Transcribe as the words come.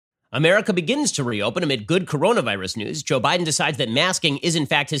America begins to reopen amid good coronavirus news. Joe Biden decides that masking is in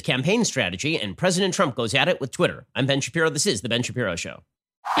fact his campaign strategy, and President Trump goes at it with Twitter. I'm Ben Shapiro. This is The Ben Shapiro Show.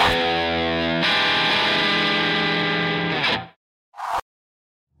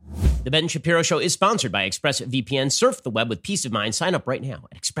 The Ben Shapiro Show is sponsored by ExpressVPN. Surf the web with peace of mind. Sign up right now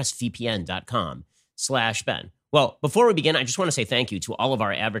at expressvpn.com/Ben. Well, before we begin, I just want to say thank you to all of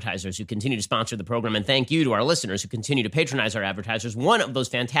our advertisers who continue to sponsor the program, and thank you to our listeners who continue to patronize our advertisers. One of those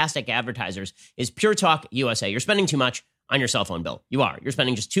fantastic advertisers is Pure Talk USA. You're spending too much on your cell phone bill. You are. You're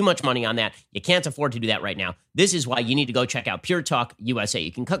spending just too much money on that. You can't afford to do that right now. This is why you need to go check out Pure Talk USA.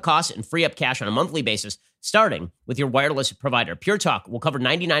 You can cut costs and free up cash on a monthly basis, starting with your wireless provider. Pure Talk will cover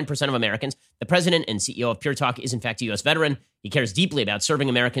 99% of Americans. The president and CEO of Pure Talk is, in fact, a U.S. veteran. He cares deeply about serving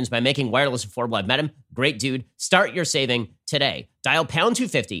Americans by making wireless affordable. I've met him. Great dude. Start your saving today. Dial pound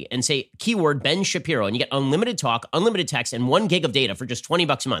 250 and say keyword Ben Shapiro, and you get unlimited talk, unlimited text, and 1 gig of data for just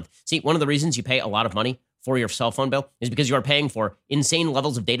 $20 a month. See, one of the reasons you pay a lot of money for your cell phone bill is because you are paying for insane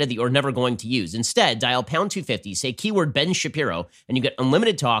levels of data that you're never going to use. Instead, dial pound 250, say keyword Ben Shapiro, and you get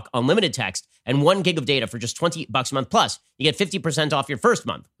unlimited talk, unlimited text, and 1 gig of data for just $20 a month. Plus, you get 50% off your first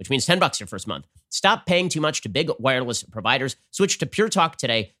month, which means $10 your first month. Stop paying too much to big wireless providers. Switch to Pure Talk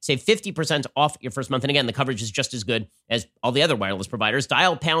today. Save 50% off your first month. And again, the coverage is just as good as all the other wireless providers.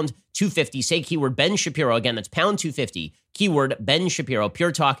 Dial pound 250, say keyword Ben Shapiro. Again, that's pound 250, keyword Ben Shapiro.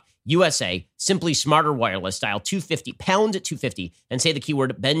 Pure Talk USA, simply smarter wireless. Dial 250, pound 250, and say the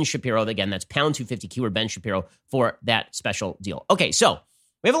keyword Ben Shapiro. Again, that's pound 250, keyword Ben Shapiro for that special deal. Okay, so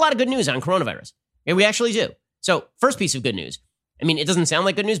we have a lot of good news on coronavirus. Yeah, we actually do. So first piece of good news. I mean, it doesn't sound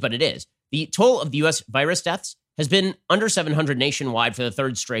like good news, but it is. The toll of the U.S. virus deaths has been under 700 nationwide for the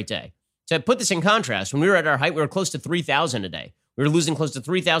third straight day. To put this in contrast, when we were at our height, we were close to 3,000 a day. We were losing close to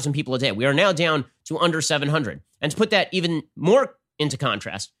 3,000 people a day. We are now down to under 700. And to put that even more into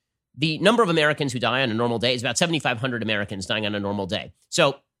contrast, the number of Americans who die on a normal day is about 7,500 Americans dying on a normal day.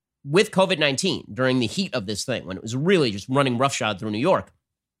 So with COVID-19, during the heat of this thing, when it was really just running roughshod through New York,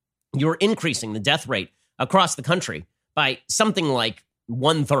 you were increasing the death rate across the country by something like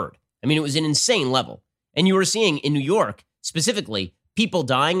 1/3. I mean, it was an insane level. And you were seeing in New York, specifically, people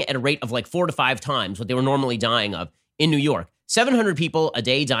dying at a rate of like 4 to 5 times what they were normally dying of in New York. 700 people a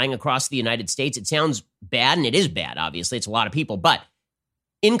day dying across the United States. It sounds bad, and it is bad, obviously. It's a lot of people. But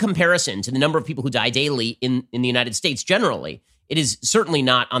in comparison to the number of people who die daily in the United States generally, it is certainly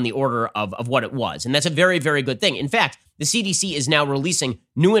not on the order of what it was. And that's a very, very good thing. In fact, the CDC is now releasing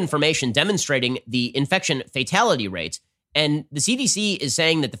new information demonstrating the infection fatality rates. And the CDC is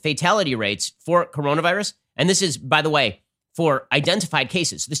saying that the fatality rates for coronavirus, and this is, by the way, for identified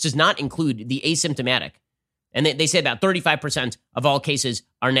cases. This does not include the asymptomatic. And they say about 35% of all cases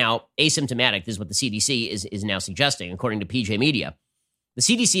are now asymptomatic. This is what the CDC is now suggesting, according to PJ Media. The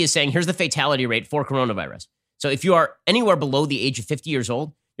CDC is saying, here's the fatality rate for coronavirus. So if you are anywhere below the age of 50 years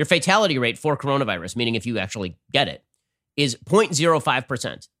old, your fatality rate for coronavirus, meaning if you actually get it, is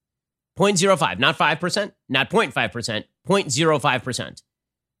 0.05%. 0.05, not 5%, not 0.5%, 0.05%.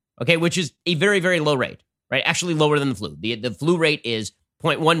 Okay, which is a very, very low rate, right? Actually lower than the flu. The flu rate is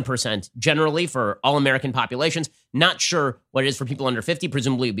 0.1% generally for all American populations. Not sure what it is for people under 50.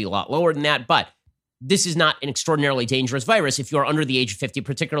 Presumably it would be a lot lower than that, but this is not an extraordinarily dangerous virus if you're under the age of 50,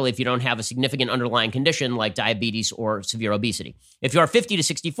 particularly if you don't have a significant underlying condition like diabetes or severe obesity. If you are 50 to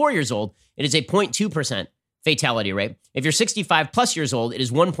 64 years old, it is a 0.2% fatality rate. If you're 65 plus years old, it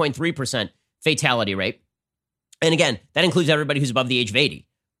is 1.3% fatality rate. And again, that includes everybody who's above the age of 80,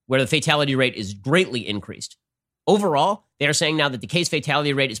 where the fatality rate is greatly increased. Overall, they are saying now that the case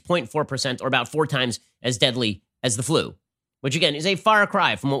fatality rate is 0.4%, or about 4 times as deadly as the flu, which again is a far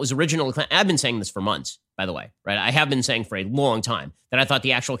cry from what was originally. I've been saying this for months, by the way, right? I have been saying for a long time that I thought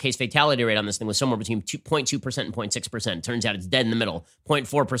the actual case fatality rate on this thing was somewhere between 0.2% and 0.6%. Turns out it's dead in the middle,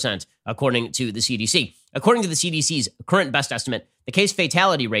 0.4%, according to the CDC. According to the CDC's current best estimate, the case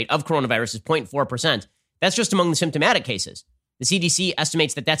fatality rate of coronavirus is 0.4%. That's just among the symptomatic cases. The CDC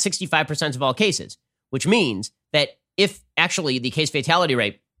estimates that that's 65% of all cases, which means that if actually the case fatality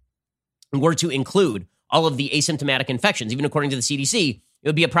rate were to include all of the asymptomatic infections, even according to the CDC, it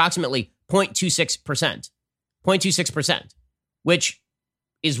would be approximately 0.26%. 0.26%, which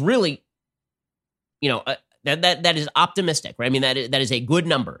is really, that is optimistic, right? I mean, that is a good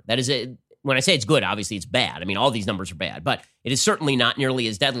number. When I say it's good, obviously it's bad. I mean, all these numbers are bad, but it is certainly not nearly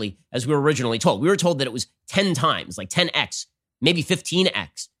as deadly as we were originally told. We were told that it was 10 times, like 10x, maybe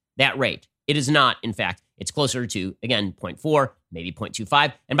 15x that rate. It is not, in fact. It's closer to, again, 0.4, maybe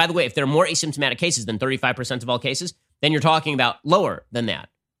 0.25. And by the way, if there are more asymptomatic cases than 35% of all cases, then you're talking about lower than that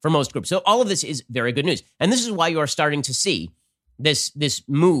for most groups. So all of this is very good news. And this is why you are starting to see this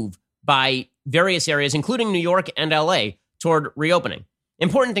move by various areas, including New York and LA, toward reopening.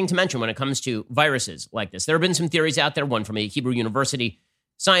 Important thing to mention when it comes to viruses like this. There have been some theories out there, one from a Hebrew University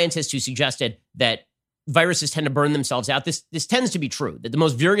scientist who suggested that viruses tend to burn themselves out. This tends to be true, that the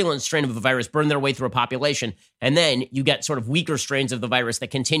most virulent strain of a virus burn their way through a population, and then you get sort of weaker strains of the virus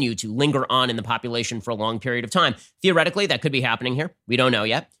that continue to linger on in the population for a long period of time. Theoretically, that could be happening here. We don't know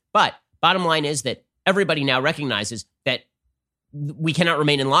yet. But bottom line is that everybody now recognizes that we cannot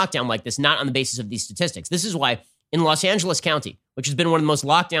remain in lockdown like this, not on the basis of these statistics. This is why in Los Angeles County, which has been one of the most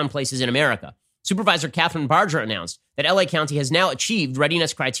locked down places in America, Supervisor Catherine Barger announced that LA County has now achieved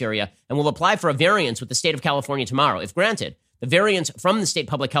readiness criteria and will apply for a variance with the state of California tomorrow. If granted, the variance from the state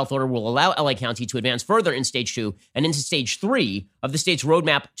public health order will allow LA County to advance further in stage 2 and into stage 3 of the state's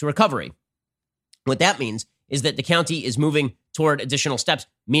roadmap to recovery. What that means is that the county is moving toward additional steps,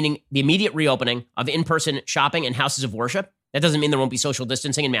 meaning the immediate reopening of in-person shopping and houses of worship. That doesn't mean there won't be social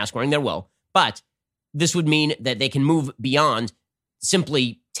distancing and mask wearing. There will. But this would mean that they can move beyond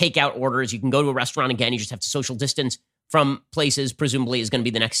simply takeout orders. You can go to a restaurant again. You just have to social distance from places, presumably is going to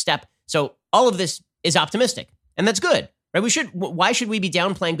be the next step. So all of this is optimistic, and that's good, right? Why should we be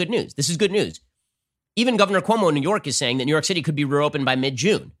downplaying good news? This is good news. Even Governor Cuomo in New York is saying that New York City could be reopened by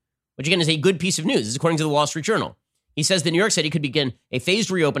mid-June, which again is a good piece of news. This is according to the Wall Street Journal. He says that New York City could begin a phased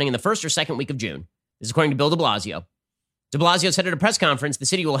reopening in the first or second week of June. This is according to Bill de Blasio. De Blasio said at a press conference the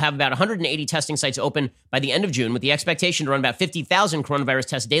city will have about 180 testing sites open by the end of June, with the expectation to run about 50,000 coronavirus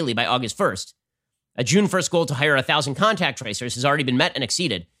tests daily by August 1st. A June 1st goal to hire 1,000 contact tracers has already been met and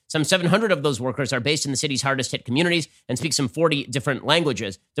exceeded. Some 700 of those workers are based in the city's hardest-hit communities and speak some 40 different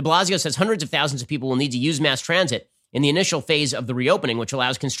languages. De Blasio says hundreds of thousands of people will need to use mass transit in the initial phase of the reopening, which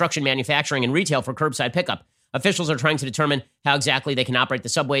allows construction, manufacturing, and retail for curbside pickup. Officials are trying to determine how exactly they can operate the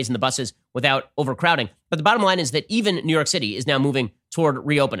subways and the buses without overcrowding. But the bottom line is that even New York City is now moving toward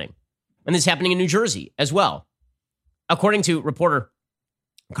reopening. And this is happening in New Jersey as well. According to reporter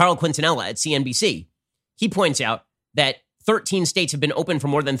Carl Quintanilla at CNBC, he points out that 13 states have been open for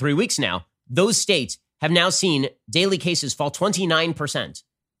more than 3 weeks now. Those states have now seen daily cases fall 29%.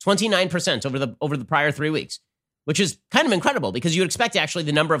 29% over the prior 3 weeks, which is kind of incredible because you would expect actually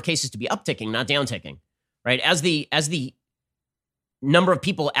the number of cases to be upticking, not downticking. Right? As the number of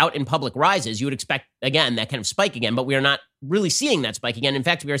people out in public rises, you would expect, again, that kind of spike again, but we are not really seeing that spike again. In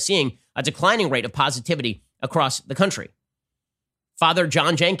fact, we are seeing a declining rate of positivity across the country. Father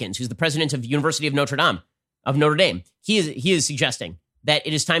John Jenkins, who's the president of the University of Notre Dame, he is suggesting that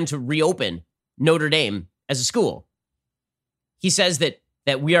it is time to reopen Notre Dame as a school. He says that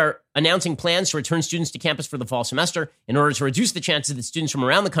we are announcing plans to return students to campus for the fall semester in order to reduce the chances that students from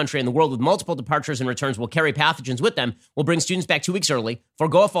around the country and the world with multiple departures and returns will carry pathogens with them. We'll bring students back 2 weeks early,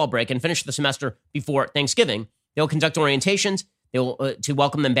 forego a fall break, and finish the semester before Thanksgiving. They'll conduct orientations. They'll to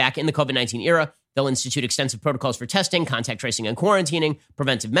welcome them back in the COVID-19 era. They'll institute extensive protocols for testing, contact tracing, and quarantining,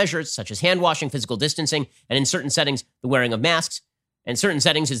 preventive measures such as hand washing, physical distancing, and in certain settings, the wearing of masks. And certain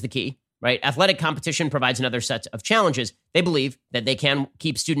settings is the key. Right? Athletic competition provides another set of challenges. They believe that they can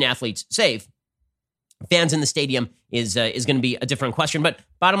keep student athletes safe. Fans in the stadium is going to be a different question. But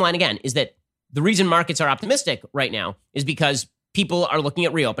bottom line, again, is that the reason markets are optimistic right now is because people are looking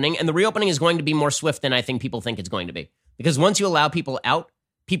at reopening, and the reopening is going to be more swift than I think people think it's going to be. Because once you allow people out,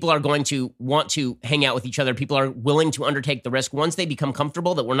 people are going to want to hang out with each other. People are willing to undertake the risk. Once they become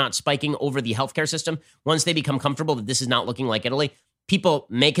comfortable that we're not spiking over the healthcare system, once they become comfortable that this is not looking like Italy, people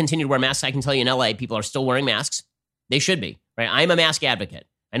may continue to wear masks. I can tell you in LA, people are still wearing masks. They should be, right? I'm a mask advocate.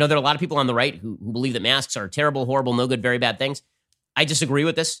 I know there are a lot of people on the right who believe that masks are terrible, horrible, no good, very bad things. I disagree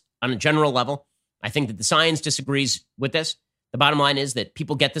with this on a general level. I think that the science disagrees with this. The bottom line is that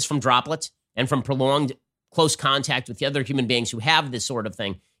people get this from droplets and from prolonged close contact with the other human beings who have this sort of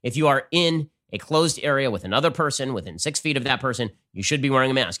thing. If you are in a closed area with another person within 6 feet of that person, you should be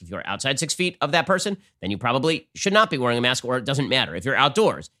wearing a mask. If you're outside 6 feet of that person, then you probably should not be wearing a mask, or it doesn't matter. If you're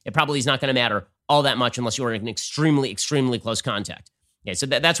outdoors, it probably is not going to matter all that much unless you're in extremely, extremely close contact. Okay, so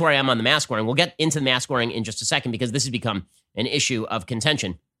that's where I am on the mask wearing. We'll get into the mask wearing in just a second because this has become an issue of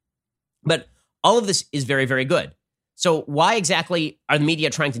contention. But all of this is very, very good. So why exactly are the media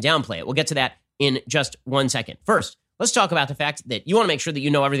trying to downplay it? We'll get to that in just 1 second. First, let's talk about the fact that you want to make sure that you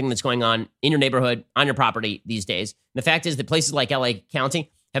know everything that's going on in your neighborhood, on your property these days. And the fact is that places like LA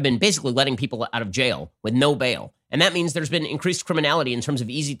County have been basically letting people out of jail with no bail. And that means there's been increased criminality in terms of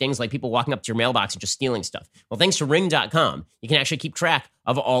easy things like people walking up to your mailbox and just stealing stuff. Well, thanks to Ring.com, you can actually keep track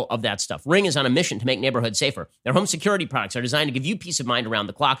of all of that stuff. Ring is on a mission to make neighborhoods safer. Their home security products are designed to give you peace of mind around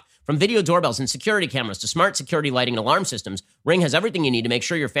the clock. From video doorbells and security cameras to smart security lighting and alarm systems, Ring has everything you need to make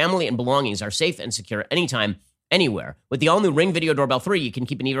sure your family and belongings are safe and secure anytime, anywhere. With the all-new Ring Video Doorbell 3, you can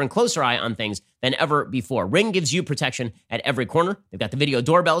keep an even closer eye on things than ever before. Ring gives you protection at every corner. They've got the video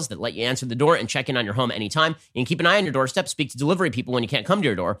doorbells that let you answer the door and check in on your home anytime. You can keep an eye on your doorstep, speak to delivery people when you can't come to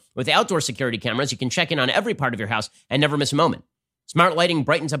your door. With outdoor security cameras, you can check in on every part of your house and never miss a moment. Smart lighting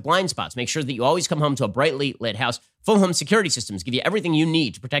brightens up blind spots. Make sure that you always come home to a brightly lit house. Full home security systems give you everything you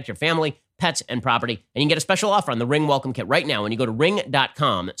need to protect your family, pets, and property. And you can get a special offer on the Ring Welcome Kit right now when you go to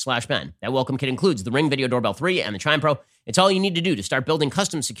ring.com/Ben. That welcome kit includes the Ring Video Doorbell 3 and the Chime Pro. It's all you need to do to start building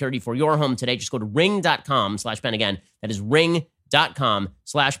custom security for your home today. Just go to ring.com/Ben. Again, that is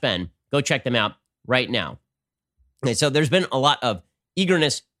ring.com/Ben. Go check them out right now. Okay, so there's been a lot of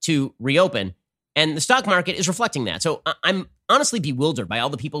eagerness to reopen, and the stock market is reflecting that. So I'm honestly bewildered by all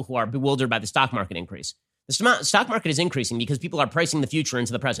the people who are bewildered by the stock market increase. The stock market is increasing because people are pricing the future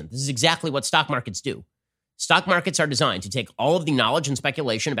into the present. This is exactly what stock markets do. Stock markets are designed to take all of the knowledge and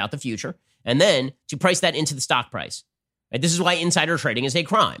speculation about the future and then to price that into the stock price. Right? This is why insider trading is a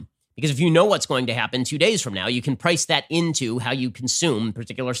crime. Because if you know what's going to happen 2 days from now, you can price that into how you consume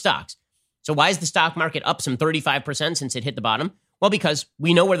particular stocks. So why is the stock market up some 35% since it hit the bottom? Well, because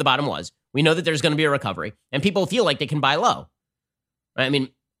we know where the bottom was. We know that there's going to be a recovery, and people feel like they can buy low. I mean,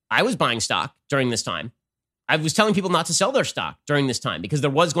 I was buying stock during this time. I was telling people not to sell their stock during this time because there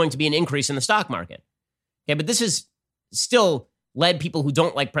was going to be an increase in the stock market. Okay, but this has still led people who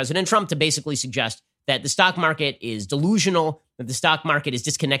don't like President Trump to basically suggest that the stock market is delusional, that the stock market is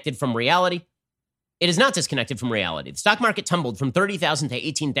disconnected from reality. It is not disconnected from reality. The stock market tumbled from 30,000 to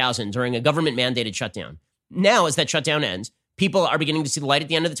 18,000 during a government-mandated shutdown. Now, as that shutdown ends, people are beginning to see the light at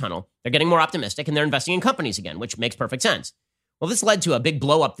the end of the tunnel. They're getting more optimistic, and they're investing in companies again, which makes perfect sense. Well, this led to a big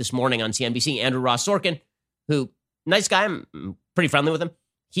blow up this morning on CNBC. Andrew Ross Sorkin, who, nice guy, I'm pretty friendly with him.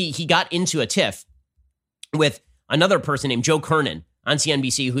 He got into a tiff with another person named Joe Kernan on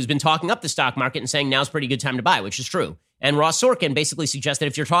CNBC who's been talking up the stock market and saying now's a pretty good time to buy, which is true. And Ross Sorkin basically suggested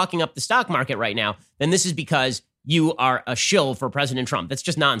if you're talking up the stock market right now, then this is because you are a shill for President Trump. That's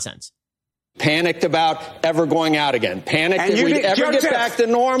just nonsense. Panicked about ever going out again. Panicked that we'd ever get back to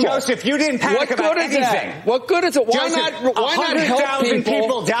normal. Joseph, you didn't panic about anything. That? What good is it? Why not help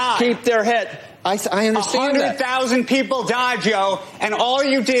people keep their head? I understand that. 100,000 people died, Joe, and all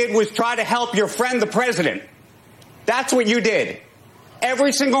you did was try to help your friend, the president. That's what you did.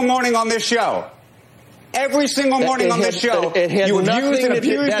 Every single morning on this show. Every single morning on this show, you abused and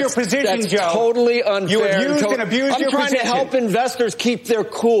abused your position, Joe. That's totally unfair. You abused and abused your position. I'm trying to help investors keep their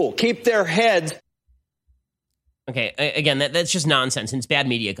cool, keep their heads. Okay, again, that's just nonsense, and it's bad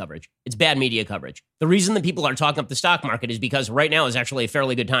media coverage. It's bad media coverage. The reason that people are talking up the stock market is because right now is actually a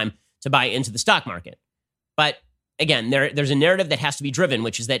fairly good time to buy into the stock market. But again, there's a narrative that has to be driven,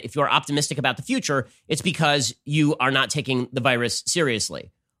 which is that if you're optimistic about the future, it's because you are not taking the virus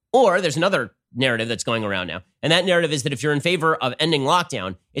seriously. Or there's another narrative that's going around now. And that narrative is that if you're in favor of ending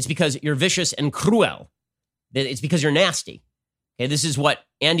lockdown, it's because you're vicious and cruel. It's because you're nasty. Okay, this is what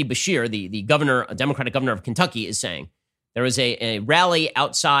Andy Beshear, the governor, a Democratic governor of Kentucky, is saying. There was a rally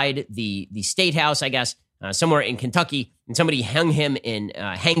outside the state house, I guess, somewhere in Kentucky, and somebody hanged him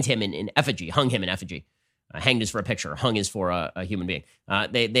in effigy. Hanged is for a picture. Hung is for a human being.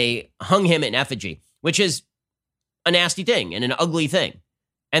 They hung him in effigy, which is a nasty thing and an ugly thing.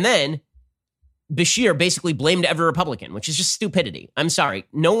 And then Beshear basically blamed every Republican, which is just stupidity. I'm sorry.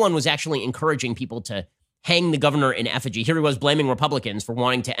 No one was actually encouraging people to hang the governor in effigy. Here he was blaming Republicans for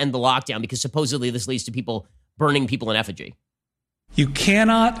wanting to end the lockdown because supposedly this leads to people burning people in effigy. You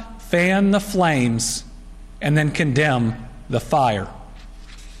cannot fan the flames and then condemn the fire.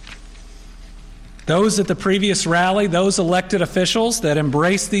 Those at the previous rally, those elected officials that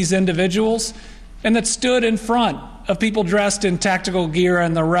embraced these individuals and that stood in front of people dressed in tactical gear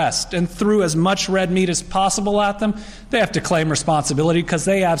and the rest and threw as much red meat as possible at them, they have to claim responsibility because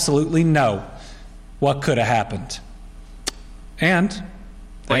they absolutely know what could have happened. And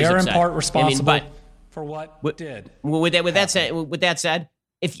they are in part responsible for what did. With that said,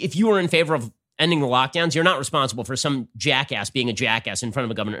 if you were in favor of ending the lockdowns, you're not responsible for some jackass being a jackass in front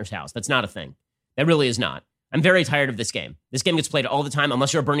of a governor's house. That's not a thing. That really is not. I'm very tired of this game. This game gets played all the time,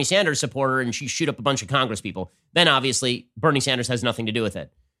 unless you're a Bernie Sanders supporter and you shoot up a bunch of Congress people. Then obviously Bernie Sanders has nothing to do with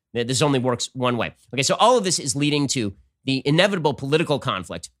it. This only works one way. Okay, so all of this is leading to the inevitable political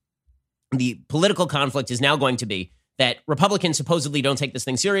conflict. The political conflict is now going to be that Republicans supposedly don't take this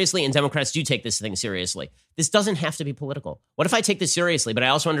thing seriously and Democrats do take this thing seriously. This doesn't have to be political. What if I take this seriously, but I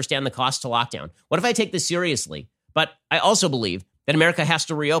also understand the cost to lockdown? What if I take this seriously, but I also believe that America has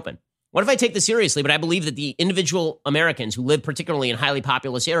to reopen? What if I take this seriously, but I believe that the individual Americans who live particularly in highly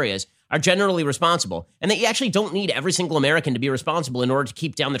populous areas are generally responsible and that you actually don't need every single American to be responsible in order to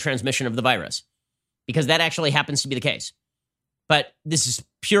keep down the transmission of the virus? because that actually happens to be the case. But this is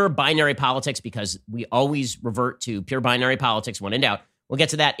pure binary politics because we always revert to pure binary politics when in doubt. We'll get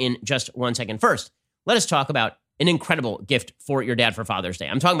to that in just 1 second. First, let us talk about an incredible gift for your dad for Father's Day.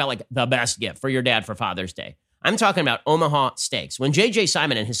 I'm talking about like the best gift for your dad for Father's Day. I'm talking about Omaha Steaks. When J.J.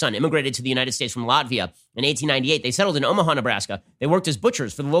 Simon and his son immigrated to the United States from Latvia in 1898, they settled in Omaha, Nebraska. They worked as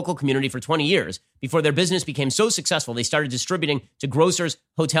butchers for the local community for 20 years. Before their business became so successful, they started distributing to grocers,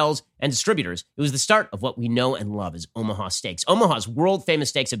 hotels, and distributors. It was the start of what we know and love as Omaha Steaks. Omaha's world-famous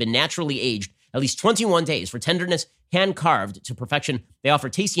steaks have been naturally aged at least 21 days for tenderness, hand-carved to perfection. They offer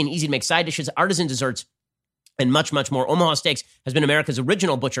tasty and easy-to-make side dishes, artisan desserts, and much, much more. Omaha Steaks has been America's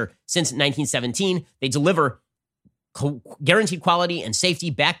original butcher since 1917. They deliver guaranteed quality and safety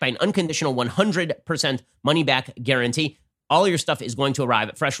backed by an unconditional 100% money-back guarantee. All your stuff is going to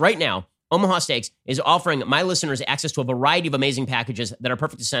arrive fresh right now. Omaha Steaks is offering my listeners access to a variety of amazing packages that are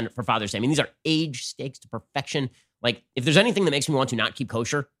perfect to send for Father's Day. I mean, these are aged steaks to perfection. Like, if there's anything that makes me want to not keep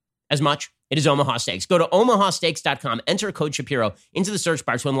kosher as much, it is Omaha Steaks. Go to omahasteaks.com, enter code Shapiro into the search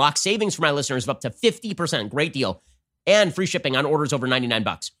bar to unlock savings for my listeners of up to 50%. Great deal. And free shipping on orders over $99.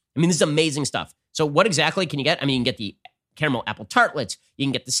 I mean, this is amazing stuff. So what exactly can you get? I mean, you can get the caramel apple tartlets, you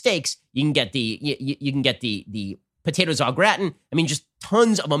can get the steaks, you can get the potatoes au gratin. I mean, just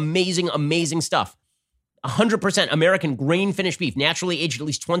tons of amazing stuff. 100% American grain-finished beef, naturally aged at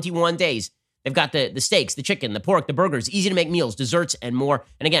least 21 days. They've got the steaks, the chicken, the pork, the burgers, easy-to-make meals, desserts, and more.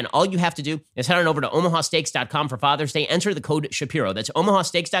 And again, all you have to do is head on over to omahasteaks.com for Father's Day. Enter the code Shapiro. That's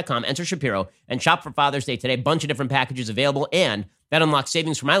omahasteaks.com. Enter Shapiro and shop for Father's Day today. A bunch of different packages available, and that unlocks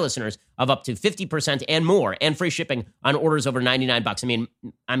savings for my listeners of up to 50% and more, and free shipping on orders over $99. I mean,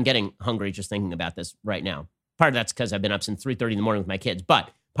 I'm getting hungry just thinking about this right now. Part of that's because I've been up since 3:30 in the morning with my kids, but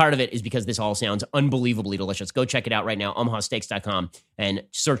part of it is because this all sounds unbelievably delicious. Go check it out right now, omahasteaks.com, and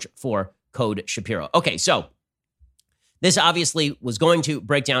search for code Shapiro. Okay, so this obviously was going to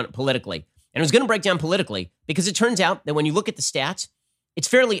break down politically. And it was going to break down politically because it turns out that when you look at the stats, it's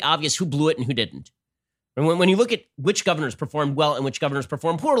fairly obvious who blew it and who didn't. And when you look at which governors performed well and which governors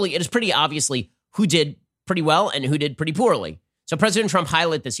performed poorly, it is pretty obviously who did pretty well and who did pretty poorly. So President Trump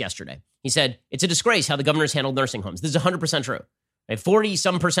highlighted this yesterday. He said, it's a disgrace how the governors handled nursing homes. This is 100% true.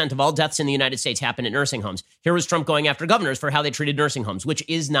 40-some% of all deaths in the United States happen at nursing homes. Here was Trump going after governors for how they treated nursing homes, which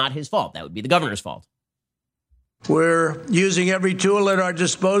is not his fault. That would be the governor's fault. We're using every tool at our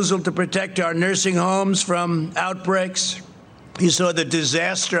disposal to protect our nursing homes from outbreaks. You saw the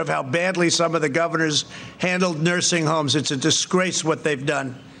disaster of how badly some of the governors handled nursing homes. It's a disgrace what they've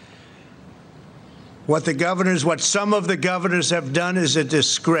done. What some of the governors have done is a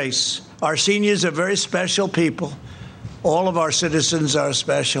disgrace. Our seniors are very special people. All of our citizens are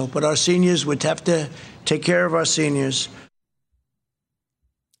special, but our seniors would have to take care of our seniors.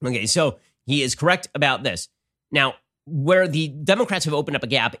 Okay, so he is correct about this. Now, where the Democrats have opened up a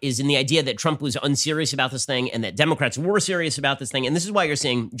gap is in the idea that Trump was unserious about this thing and that Democrats were serious about this thing. And this is why you're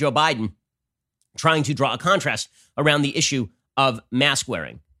seeing Joe Biden trying to draw a contrast around the issue of mask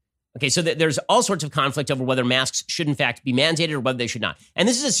wearing. Okay, so there's all sorts of conflict over whether masks should in fact be mandated or whether they should not. And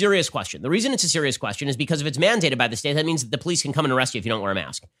this is a serious question. The reason it's a serious question is because if it's mandated by the state, that means that the police can come and arrest you if you don't wear a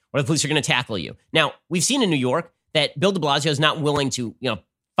mask, or the police are going to tackle you. Now, we've seen in New York that Bill de Blasio is not willing to,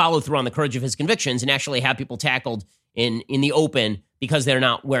 follow through on the courage of his convictions and actually have people tackled in the open because they're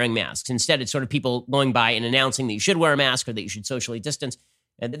not wearing masks. Instead, it's sort of people going by and announcing that you should wear a mask or that you should socially distance.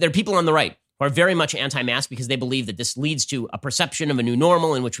 There are people on the right who are very much anti-mask because they believe that this leads to a perception of a new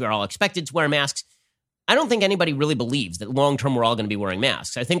normal in which we are all expected to wear masks. I don't think anybody really believes that long-term we're all going to be wearing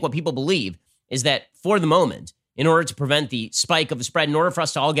masks. I think what people believe is that for the moment, in order to prevent the spike of the spread, in order for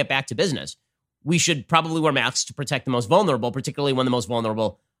us to all get back to business, we should probably wear masks to protect the most vulnerable, particularly when the most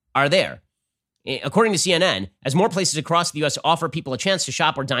vulnerable are there. According to CNN, as more places across the U.S. offer people a chance to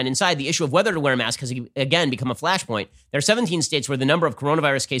shop or dine inside, the issue of whether to wear a mask has again become a flashpoint. There are 17 states where the number of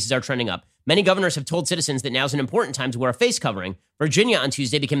coronavirus cases are trending up. Many governors have told citizens that now is an important time to wear a face covering. Virginia on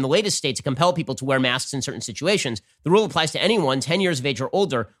Tuesday became the latest state to compel people to wear masks in certain situations. The rule applies to anyone 10 years of age or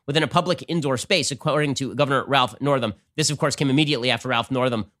older within a public indoor space, according to Governor Ralph Northam. This, of course, came immediately after Ralph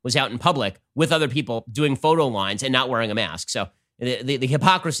Northam was out in public with other people doing photo lines and not wearing a mask. So the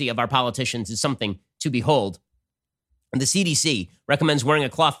hypocrisy of our politicians is something to behold. And the CDC recommends wearing a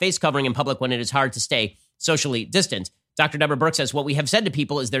cloth face covering in public when it is hard to stay socially distant. Dr. Deborah Burke says, what we have said to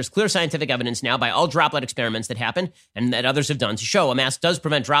people is there's clear scientific evidence now by all droplet experiments that happen and that others have done to show a mask does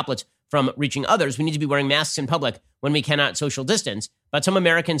prevent droplets from reaching others. We need to be wearing masks in public when we cannot social distance. But some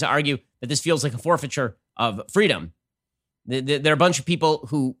Americans argue that this feels like a forfeiture of freedom. There are a bunch of people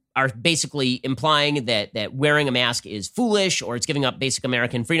who are basically implying that wearing a mask is foolish or it's giving up basic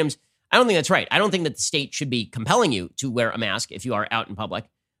American freedoms. I don't think that's right. I don't think that the state should be compelling you to wear a mask if you are out in public.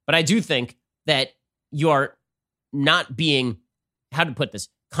 But I do think that you are not being, how to put this,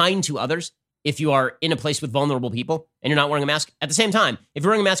 kind to others if you are in a place with vulnerable people and you're not wearing a mask. At the same time, if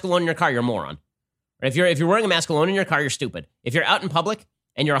you're wearing a mask alone in your car, you're a moron. Or if you're wearing a mask alone in your car, you're stupid. If you're out in public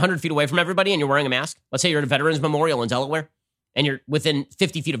and you're 100 feet away from everybody and you're wearing a mask, let's say you're at a Veterans Memorial in Delaware and you're within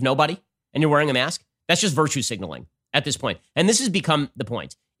 50 feet of nobody and you're wearing a mask, that's just virtue signaling at this point. And this has become the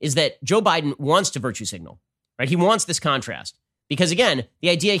point, is that Joe Biden wants to virtue signal, right? He wants this contrast. Because again, the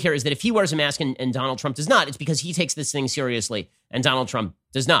idea here is that if he wears a mask and Donald Trump does not, it's because he takes this thing seriously and Donald Trump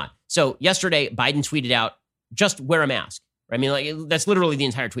does not. So yesterday, Biden tweeted out, just wear a mask. Right? I mean, like, that's literally the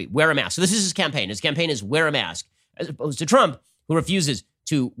entire tweet, wear a mask. So this is his campaign. His campaign is wear a mask, as opposed to Trump, who refuses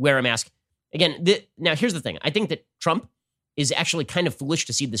to wear a mask. Again, now here's the thing. I think that Trump is actually kind of foolish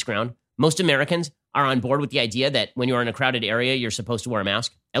to cede this ground. Most Americans are on board with the idea that when you're in a crowded area, you're supposed to wear a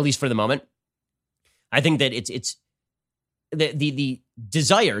mask, at least for the moment. I think that it's the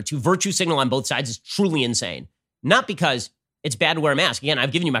desire to virtue signal on both sides is truly insane. Not because it's bad to wear a mask. Again,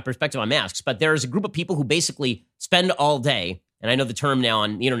 I've given you my perspective on masks, but there's a group of people who basically spend all day, and I know the term now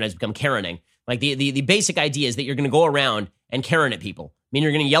on the internet has become Karening. Like the basic idea is that you're going to go around and Karen at people. I mean,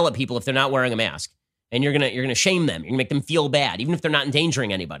 you're going to yell at people if they're not wearing a mask, and you're going to shame them. You're going to make them feel bad, even if they're not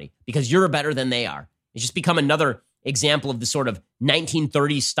endangering anybody, because you're better than they are. It's just become another example of the sort of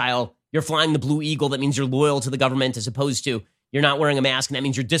 1930s style. You're flying the Blue Eagle. That means you're loyal to the government, as opposed to you're not wearing a mask, and that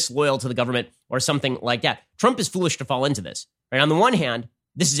means you're disloyal to the government or something like that. Trump is foolish to fall into this. Right? On the one hand,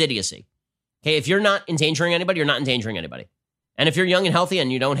 this is idiocy. Okay, if you're not endangering anybody, you're not endangering anybody. And if you're young and healthy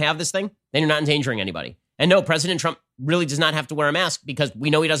and you don't have this thing, then you're not endangering anybody. And no, President Trump really does not have to wear a mask because we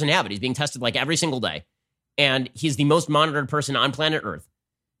know he doesn't have it. He's being tested like every single day. And he's the most monitored person on planet Earth.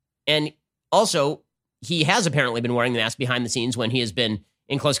 And also, he has apparently been wearing the mask behind the scenes when he has been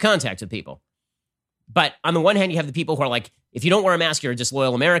in close contact with people. But on the one hand, you have the people who are like, if you don't wear a mask, you're a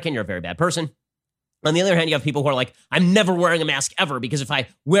disloyal American, you're a very bad person. On the other hand, you have people who are like, I'm never wearing a mask ever, because if I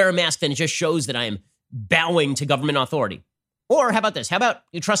wear a mask, then it just shows that I am bowing to government authority. Or how about this? How about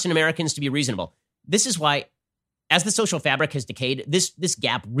you trust in Americans to be reasonable? This is why, as the social fabric has decayed, this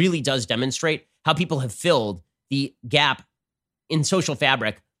gap really does demonstrate how people have filled the gap in social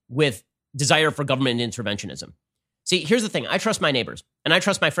fabric with desire for government interventionism. See, here's the thing. I trust my neighbors and I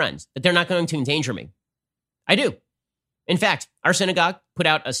trust my friends that they're not going to endanger me. I do. In fact, our synagogue put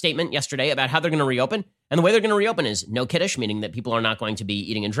out a statement yesterday about how they're going to reopen. And the way they're going to reopen is no kiddush, meaning that people are not going to be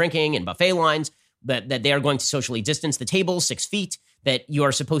eating and drinking in buffet lines, that they are going to socially distance the tables 6 feet, that you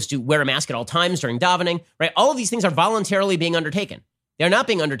are supposed to wear a mask at all times during davening, right? All of these things are voluntarily being undertaken. They're not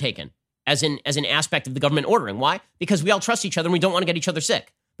being undertaken as an aspect of the government ordering. Why? Because we all trust each other and we don't want to get each other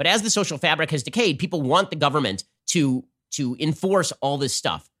sick. But as the social fabric has decayed, people want the government to enforce all this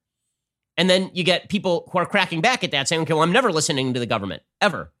stuff. And then you get people who are cracking back at that, saying, okay, well, I'm never listening to the government,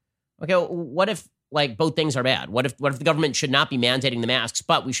 ever. Okay, well, what if, like, both things are bad? What if the government should not be mandating the masks,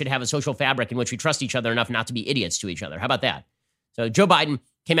 but we should have a social fabric in which we trust each other enough not to be idiots to each other? How about that? So Joe Biden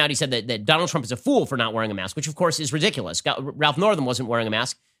came out, he said that Donald Trump is a fool for not wearing a mask, which, of course, is ridiculous. Ralph Northam wasn't wearing a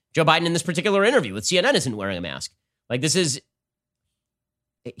mask. Joe Biden, in this particular interview with CNN, isn't wearing a mask. Like, here's,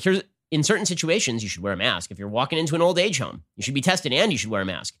 in certain situations, you should wear a mask. If you're walking into an old age home, you should be tested and you should wear a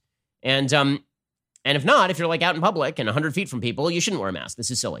mask. And if not, if you're like out in public and 100 feet from people, you shouldn't wear a mask.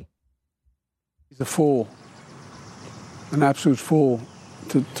 This is silly. He's a fool, an absolute fool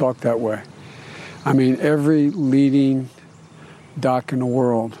to talk that way. I mean, every leading doc in the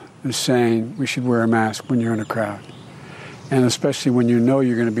world is saying we should wear a mask when you're in a crowd. And especially when you know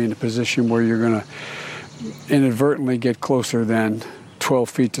you're going to be in a position where you're going to inadvertently get closer than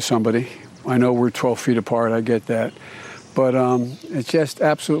 12 feet to somebody. I know we're 12 feet apart. I get that. But it's just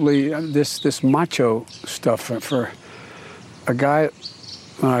absolutely this macho stuff for a guy.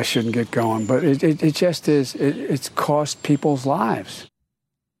 Well, I shouldn't get going, but it just is. It's cost people's lives.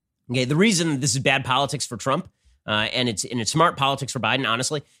 Okay, the reason this is bad politics for Trump and it's smart politics for Biden,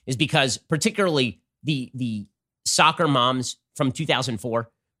 honestly, is because particularly the soccer moms from 2004,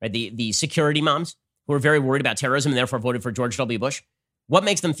 right? The security moms who are very worried about terrorism and therefore voted for George W. Bush. What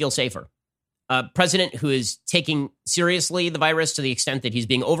makes them feel safer? A president who is taking seriously the virus to the extent that he's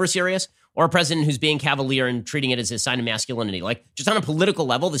being over serious, or a president who's being cavalier and treating it as a sign of masculinity? Like, just on a political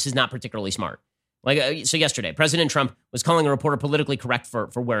level, this is not particularly smart. Like, so yesterday, President Trump was calling a reporter politically correct for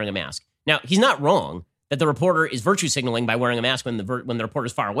wearing a mask. Now, he's not wrong that the reporter is virtue signaling by wearing a mask when the reporter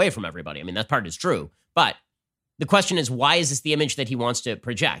is far away from everybody. I mean, that part is true. But the question is, why is this the image that he wants to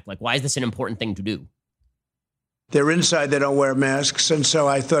project? Like, why is this an important thing to do? They're inside, they don't wear masks. And so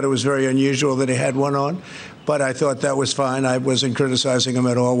I thought it was very unusual that he had one on. But I thought that was fine. I wasn't criticizing him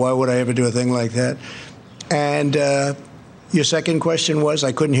at all. Why would I ever do a thing like that? And your second question was?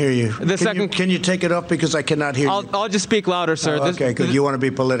 I couldn't hear you. Can you take it up because I cannot hear you? I'll just speak louder, sir. Oh, okay, good. You want to be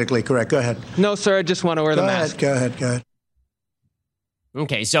politically correct. Go ahead. No, sir. I just want to wear the mask. Go ahead.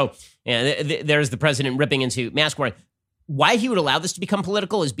 Okay, so there's the president ripping into mask wearing. Why he would allow this to become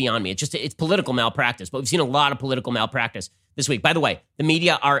political is beyond me. It's political malpractice, but we've seen a lot of political malpractice this week. By the way, the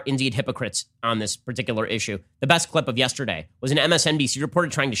media are indeed hypocrites on this particular issue. The best clip of yesterday was an MSNBC reporter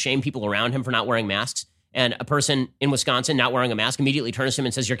trying to shame people around him for not wearing masks. And a person in Wisconsin not wearing a mask immediately turns to him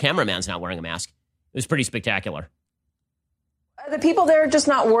and says, your cameraman's not wearing a mask. It was pretty spectacular. Are the people there just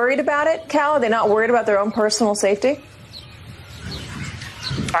not worried about it, Cal? Are they not worried about their own personal safety?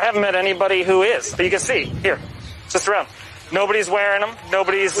 I haven't met anybody who is, but you can see here, just around. Nobody's wearing them.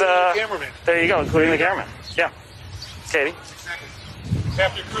 Nobody's. The cameraman. There you go, including the cameraman. Yeah, Katie.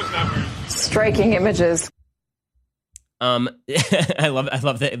 Captain Cruz not wearing. Striking images. I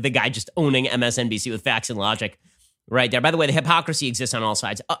love the guy just owning MSNBC with facts and logic right there. By the way, the hypocrisy exists on all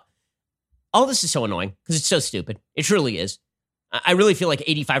sides. All this is so annoying because it's so stupid. It truly is. I really feel like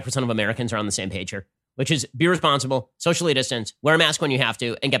 85% of Americans are on the same page here, which is be responsible, socially distance, wear a mask when you have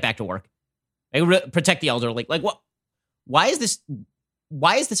to, and get back to work. Protect the elderly. Like what? Why is this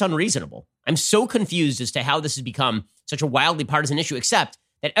unreasonable? I'm so confused as to how this has become such a wildly partisan issue, except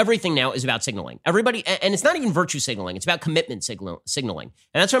that everything now is about signaling. Everybody, and it's not even virtue signaling, it's about commitment signaling.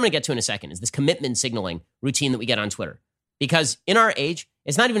 And that's what I'm going to get to in a second, is this commitment signaling routine that we get on Twitter. Because in our age,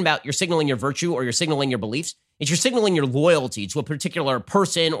 it's not even about you're signaling your virtue or you're signaling your beliefs. It's you're signaling your loyalty to a particular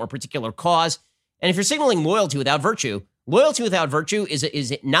person or particular cause. And if you're signaling loyalty without virtue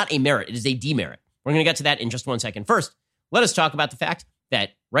is not a merit, it is a demerit. We're going to get to that in just 1 second. First, let us talk about the fact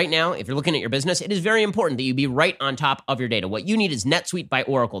that right now, if you're looking at your business, it is very important that you be right on top of your data. What you need is NetSuite by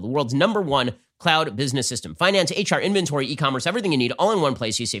Oracle, the world's #1 cloud business system. Finance, HR, inventory, e-commerce, everything you need all in one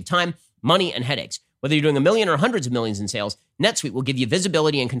place. You save time, money, and headaches. Whether you're doing $1 million or hundreds of millions in sales, NetSuite will give you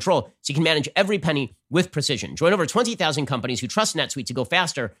visibility and control so you can manage every penny with precision. Join over 20,000 companies who trust NetSuite to go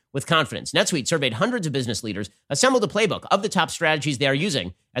faster with confidence. NetSuite surveyed hundreds of business leaders, assembled a playbook of the top strategies they are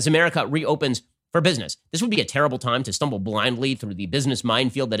using as America reopens for business. This would be a terrible time to stumble blindly through the business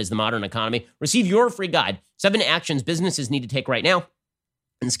minefield that is the modern economy. Receive your free guide, 7 actions businesses need to take right now,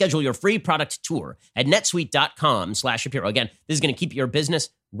 and schedule your free product tour at netsuite.com/Shapiro. Again, this is going to keep your business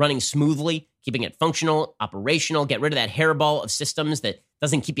running smoothly, keeping it functional, operational, get rid of that hairball of systems that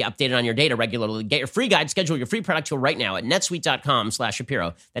doesn't keep you updated on your data regularly. Get your free guide, schedule your free product tour right now at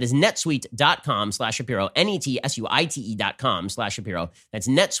netsuite.com/Shapiro. That is netsuite.com/Shapiro, netsuite.com/Shapiro. That's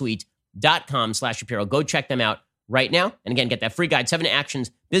netsuite.com/Shapiro. Go check them out right now. And again, get that free guide, 7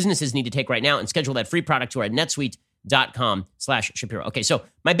 actions businesses need to take right now, and schedule that free product tour at netsuite.com/Shapiro. Okay, so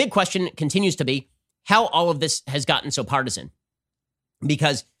my big question continues to be how all of this has gotten so partisan.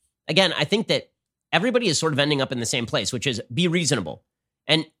 Because, again, I think that everybody is sort of ending up in the same place, which is be reasonable.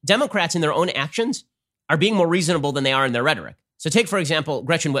 And Democrats in their own actions are being more reasonable than they are in their rhetoric. So take, for example,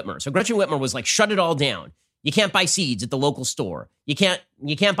 Gretchen Whitmer. So Gretchen Whitmer was like, shut it all down. You can't buy seeds at the local store. You can't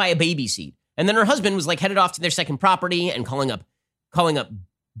buy a baby seed. And then her husband was like headed off to their second property and calling up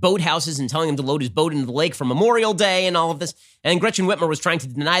boathouses and telling him to load his boat into the lake for Memorial Day and all of this. And Gretchen Whitmer was trying to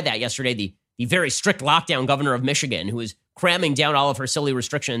deny that yesterday, the very strict lockdown governor of Michigan, who is cramming down all of her silly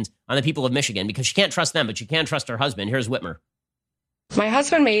restrictions on the people of Michigan because she can't trust them, but she can trust her husband. Here's Whitmer. My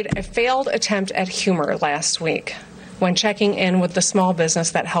husband made a failed attempt at humor last week when checking in with the small business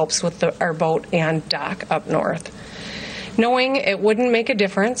that helps with our boat and dock up north. Knowing it wouldn't make a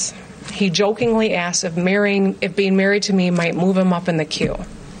difference, he jokingly asked if being married to me might move him up in the queue.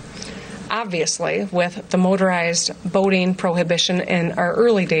 Obviously, with the motorized boating prohibition in our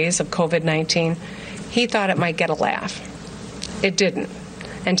early days of COVID-19, he thought it might get a laugh. It didn't.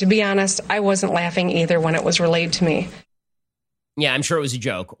 And to be honest, I wasn't laughing either when it was relayed to me. Yeah, I'm sure it was a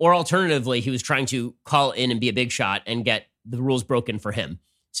joke. Or alternatively, he was trying to call in and be a big shot and get the rules broken for him.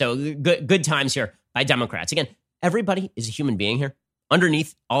 So good times here by Democrats. Again, everybody is a human being here.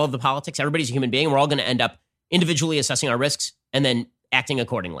 Underneath all of the politics, everybody's a human being. We're all going to end up individually assessing our risks and then acting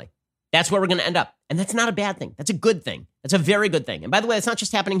accordingly. That's where we're going to end up. And that's not a bad thing. That's a good thing. That's a very good thing. And by the way, it's not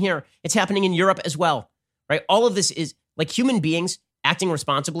just happening here. It's happening in Europe as well, right? All of this is like human beings acting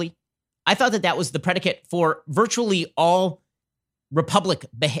responsibly. I thought that was the predicate for virtually all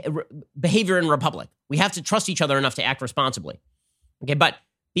behavior in republic. We have to trust each other enough to act responsibly. Okay, but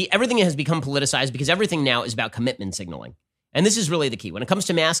everything has become politicized because everything now is about commitment signaling. And this is really the key. When it comes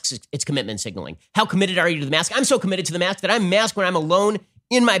to masks, it's commitment signaling. How committed are you to the mask? I'm so committed to the mask that I'm masked when I'm alone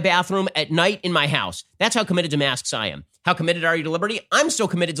in my bathroom at night in my house. That's how committed to masks I am. How committed are you to liberty? I'm so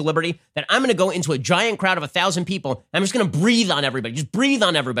committed to liberty that I'm going to go into a giant crowd of 1,000 people. I'm just going to breathe on everybody, just breathe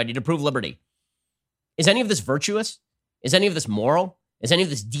on everybody to prove liberty. Is any of this virtuous? Is any of this moral? Is any of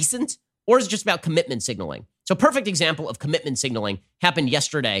this decent? Or is it just about commitment signaling? So perfect example of commitment signaling happened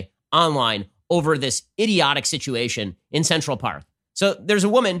yesterday online over this idiotic situation in Central Park. So there's a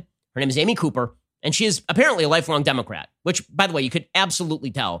woman, her name is Amy Cooper, and she is apparently a lifelong Democrat, which, by the way, you could absolutely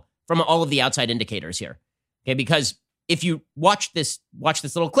tell from all of the outside indicators here. Okay, because if you watch this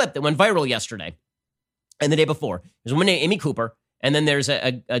little clip that went viral yesterday and the day before, there's a woman named Amy Cooper, and then there's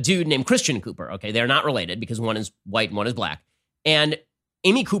a dude named Christian Cooper. Okay, they're not related because one is white and one is black. And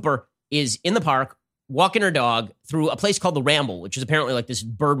Amy Cooper is in the park walking her dog through a place called the Ramble, which is apparently like this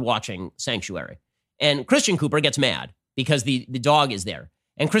bird watching sanctuary. And Christian Cooper gets mad because the dog is there.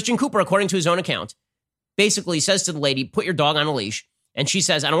 And Christian Cooper, according to his own account, basically says to the lady, put your dog on a leash. And she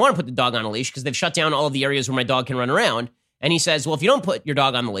says, I don't want to put the dog on a leash because they've shut down all of the areas where my dog can run around. And he says, well, if you don't put your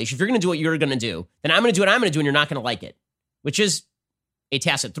dog on the leash, if you're going to do what you're going to do, then I'm going to do what I'm going to do and you're not going to like it, which is a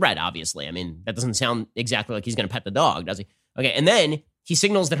tacit threat, obviously. I mean, that doesn't sound exactly like he's going to pet the dog, does he? Okay, and then he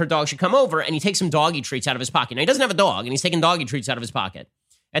signals that her dog should come over and he takes some doggy treats out of his pocket. Now, he doesn't have a dog and he's taking doggy treats out of his pocket.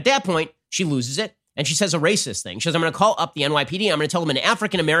 At that point, she loses it. And she says a racist thing. She says, I'm going to call up the NYPD. I'm going to tell them an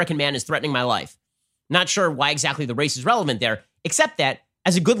African-American man is threatening my life. Not sure why exactly the race is relevant there, except that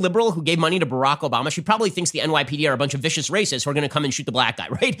as a good liberal who gave money to Barack Obama, she probably thinks the NYPD are a bunch of vicious racists who are going to come and shoot the black guy,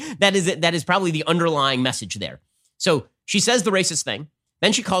 right? That is probably the underlying message there. So she says the racist thing.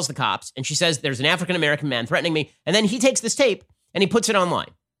 Then she calls the cops and she says, there's an African-American man threatening me. And then he takes this tape and he puts it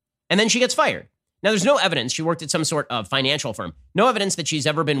online. And then she gets fired. Now, there's no evidence. She worked at some sort of financial firm. No evidence that she's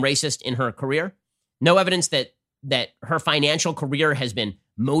ever been racist in her career. No evidence that her financial career has been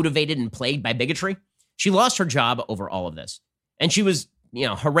motivated and plagued by bigotry. She lost her job over all of this. And she was,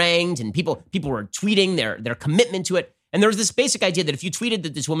 harangued and people were tweeting their commitment to it. And there was this basic idea that if you tweeted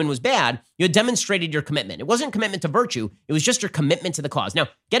that this woman was bad, you had demonstrated your commitment. It wasn't commitment to virtue. It was just your commitment to the cause. Now,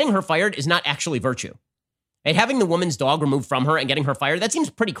 getting her fired is not actually virtue. And having the woman's dog removed from her and getting her fired, that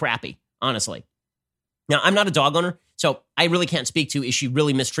seems pretty crappy, honestly. Now, I'm not a dog owner, so I really can't speak to, is she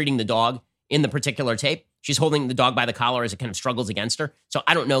really mistreating the dog in the particular tape? She's holding the dog by the collar as it kind of struggles against her. So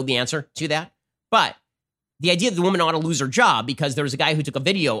I don't know the answer to that. But the idea that the woman ought to lose her job because there was a guy who took a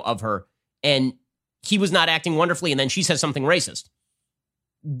video of her and he was not acting wonderfully and then she says something racist.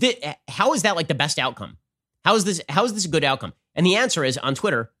 How is that like the best outcome? How is this a good outcome? And the answer is on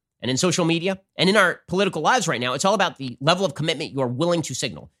Twitter and in social media and in our political lives right now, it's all about the level of commitment you are willing to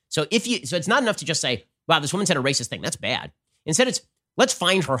signal. So it's not enough to just say, wow, this woman said a racist thing. That's bad. Instead, it's let's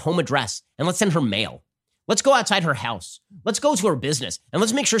find her home address and let's send her mail. Let's go outside her house. Let's go to her business and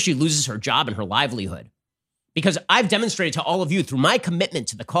let's make sure she loses her job and her livelihood. Because I've demonstrated to all of you through my commitment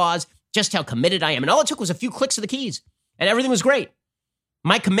to the cause just how committed I am. And all it took was a few clicks of the keys and everything was great.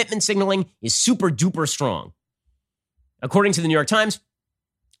 My commitment signaling is super duper strong. According to the New York Times,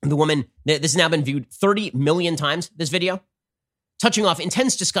 the woman, this has now been viewed 30 million times, this video, touching off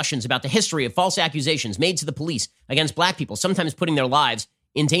intense discussions about the history of false accusations made to the police against black people, sometimes putting their lives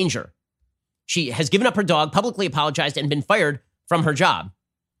in danger. She has given up her dog, publicly apologized, and been fired from her job.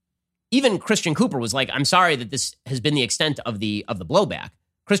 Even Christian Cooper was like, I'm sorry that this has been the extent of the blowback.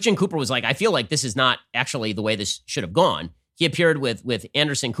 Christian Cooper was like, I feel like this is not actually the way this should have gone. He appeared with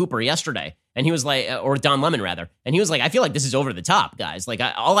Anderson Cooper yesterday, and he was like, or Don Lemon rather, and he was like, I feel like this is over the top, guys. Like,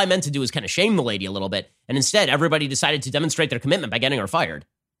 all I meant to do was kind of shame the lady a little bit, and instead everybody decided to demonstrate their commitment by getting her fired.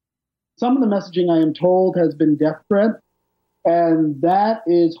 Some of the messaging, I am told, has been death threat, and that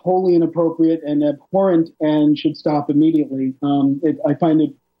is wholly inappropriate and abhorrent and should stop immediately. I find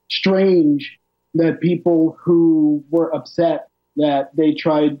it strange that people who were upset that they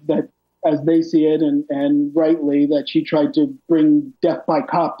tried, that as they see it, and rightly, that she tried to bring death by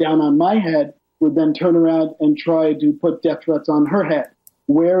cop down on my head, would then turn around and try to put death threats on her head.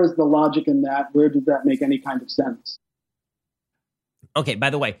 Where is the logic in that? Where does that make any kind of sense? Okay, by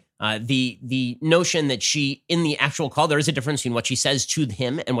the way, the notion that she, in the actual call, there is a difference between what she says to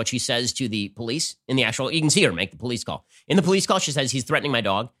him and what she says to the police. In the actual, you can see her make the police call. In the police call, she says, he's threatening my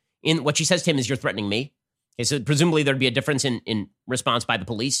dog. In what she says to him is, you're threatening me. Okay, so presumably there'd be a difference in response by the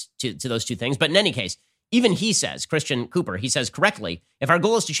police to those two things. But in any case, even he says, Christian Cooper, he says correctly, if our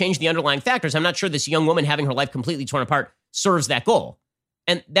goal is to change the underlying factors, I'm not sure this young woman having her life completely torn apart serves that goal.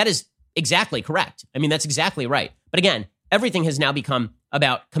 And that is exactly correct. I mean, that's exactly right. But again, everything has now become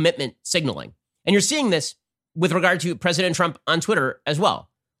about commitment signaling. And you're seeing this with regard to President Trump on Twitter as well.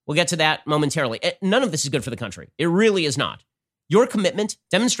 We'll get to that momentarily. None of this is good for the country. It really is not. Your commitment,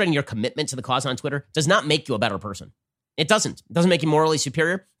 demonstrating your commitment to the cause on Twitter, does not make you a better person. It doesn't. It doesn't make you morally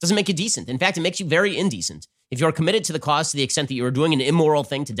superior. It doesn't make you decent. In fact, it makes you very indecent. If you're committed to the cause to the extent that you're doing an immoral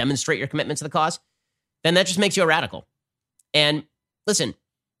thing to demonstrate your commitment to the cause, then that just makes you a radical. And listen,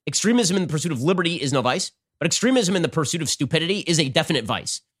 extremism in the pursuit of liberty is no vice, but extremism in the pursuit of stupidity is a definite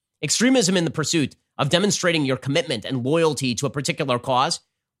vice. Extremism in the pursuit of demonstrating your commitment and loyalty to a particular cause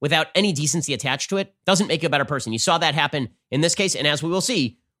without any decency attached to it doesn't make you a better person. You saw that happen in this case, and as we will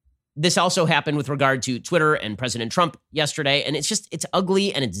see, this also happened with regard to Twitter and President Trump yesterday, and it's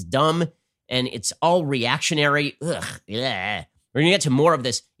ugly and it's dumb and it's all reactionary. Ugh, yeah. We're going to get to more of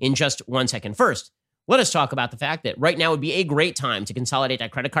this in just 1 second. First, let us talk about the fact that right now would be a great time to consolidate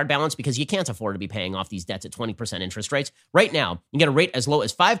that credit card balance because you can't afford to be paying off these debts at 20% interest rates. Right now, you can get a rate as low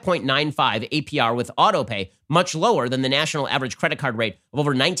as 5.95 APR with autopay, much lower than the national average credit card rate of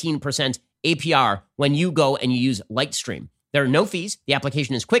over 19% APR when you go and you use Lightstream. There are no fees. The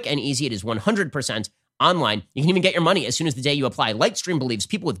application is quick and easy. It is 100% online. You can even get your money as soon as the day you apply. Lightstream believes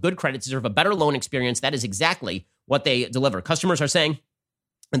people with good credit deserve a better loan experience. That is exactly what they deliver. Customers are saying,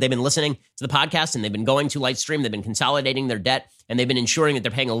 and they've been listening to the podcast and they've been going to Lightstream. They've been consolidating their debt and they've been ensuring that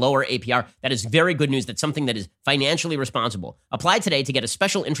they're paying a lower APR. That is very good news. That's something that is financially responsible. Apply today to get a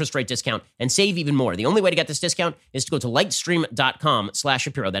special interest rate discount and save even more. The only way to get this discount is to go to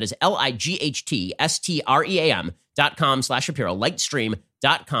lightstream.com/Shapiro. That is LIGHTSTREAM.com/Shapiro.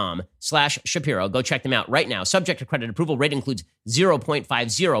 Lightstream.com/Shapiro. Go check them out right now. Subject to credit approval. Rate includes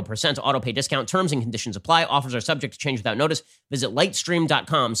 0.50% autopay discount. Terms and conditions apply. Offers are subject to change without notice. Visit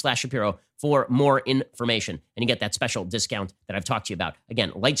lightstream.com/Shapiro for more information. And you get that special discount that I've talked to you about.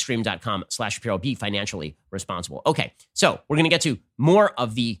 Again, lightstream.com/Shapiro. Be financially responsible. Okay, so we're going to get to more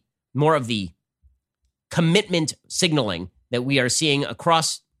of the commitment signaling that we are seeing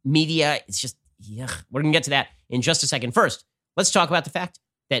across media. It's just, yuck. We're going to get to that in just a second. First, let's talk about the fact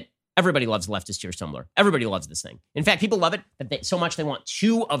that everybody loves leftist tears tumbler. Everybody loves this thing. In fact, people love it that so much they want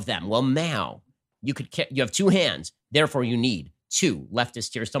two of them. Well, now you have two hands. Therefore, you need two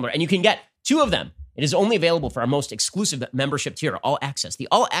leftist tears tumbler, and you can get two of them. It is only available for our most exclusive membership tier, All Access. The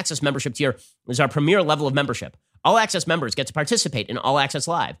All Access membership tier is our premier level of membership. All Access members get to participate in All Access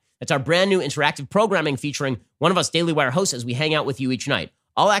Live. That's our brand new interactive programming featuring one of us Daily Wire hosts as we hang out with you each night.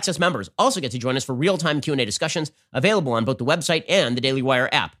 All Access members also get to join us for real-time Q&A discussions available on both the website and the Daily Wire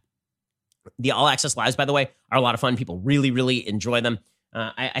app. The All Access Lives, by the way, are a lot of fun. People really, really enjoy them.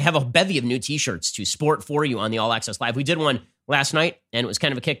 I have a bevy of new T-shirts to sport for you on the All Access Live. We did one last night, and it was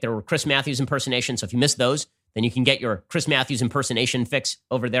kind of a kick. There were Chris Matthews impersonations, so if you missed those, then you can get your Chris Matthews impersonation fix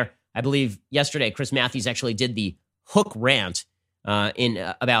over there. I believe yesterday Chris Matthews actually did the Hook rant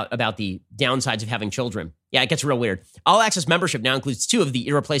about the downsides of having children. Yeah, it gets real weird. All Access membership now includes two of the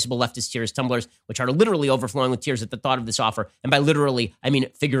irreplaceable leftist tears tumblers, which are literally overflowing with tears at the thought of this offer. And by literally, I mean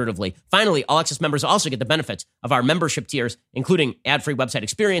figuratively. Finally, All Access members also get the benefits of our membership tiers, including ad-free website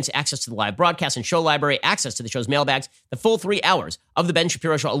experience, access to the live broadcast and show library, access to the show's mailbags, the full 3 hours of the Ben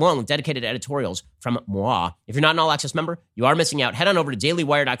Shapiro Show, along with dedicated editorials from moi. If you're not an All Access member, you are missing out. Head on over to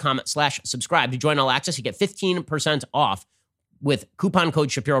dailywire.com/subscribe to join All Access. You get 15% off with coupon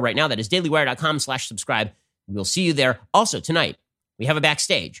code Shapiro right now. That is dailywire.com/subscribe. We'll see you there. Also, tonight, we have a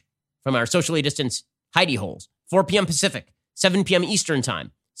backstage from our socially distanced hidey holes, 4 p.m. Pacific, 7 p.m. Eastern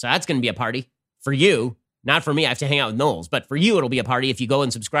time. So that's going to be a party for you. Not for me. I have to hang out with Knowles. But for you, it'll be a party if you go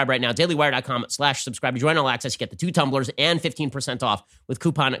and subscribe right now. dailywire.com/subscribe. Join All Access. You get the 2 tumblers and 15% off with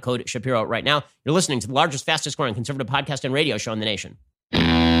coupon code Shapiro right now. You're listening to the largest, fastest growing conservative podcast and radio show in the nation.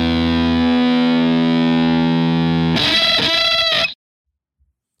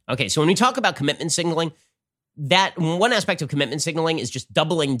 Okay, so when we talk about commitment signaling, that one aspect of commitment signaling is just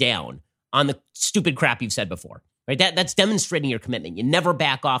doubling down on the stupid crap you've said before, right? That's demonstrating your commitment. You never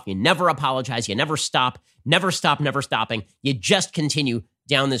back off. You never apologize. You never stop, never stopping. You just continue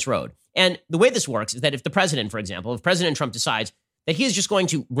down this road. And the way this works is that if the president, for example, if President Trump decides that he is just going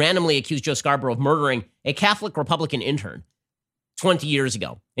to randomly accuse Joe Scarborough of murdering a Catholic Republican intern 20 years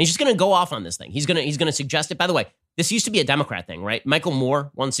ago, and he's just going to go off on this thing. He's going to suggest it. By the way, this used to be a Democrat thing, right? Michael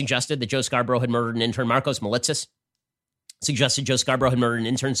Moore once suggested that Joe Scarborough had murdered an intern. Marcos Malitzis suggested Joe Scarborough had murdered an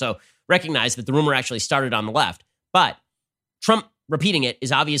intern. So recognize that the rumor actually started on the left. But Trump repeating it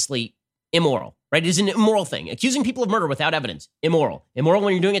is obviously immoral, right? It is an immoral thing. Accusing people of murder without evidence, immoral. Immoral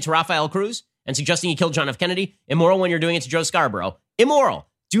when you're doing it to Rafael Cruz and suggesting he killed John F. Kennedy. Immoral when you're doing it to Joe Scarborough. Immoral.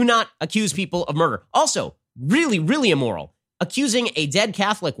 Do not accuse people of murder. Also, really, really immoral. Accusing a dead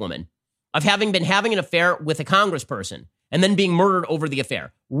Catholic woman of having been having an affair with a congressperson and then being murdered over the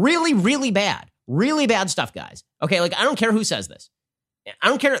affair. Really, really bad. Really bad stuff, guys. Okay, like, I don't care who says this. I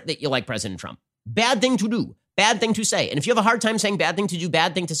don't care that you like President Trump. Bad thing to do. Bad thing to say. And if you have a hard time saying bad thing to do,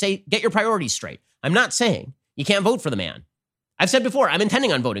 bad thing to say, get your priorities straight. I'm not saying You can't vote for the man. I've said before, I'm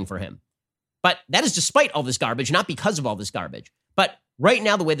intending on voting for him. But that is despite all this garbage, not because of all this garbage. But right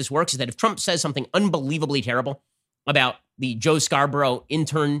now, the way this works is that if Trump says something unbelievably terrible about the Joe Scarborough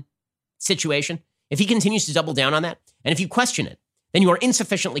intern situation, if he continues to double down on that, and if you question it, then you are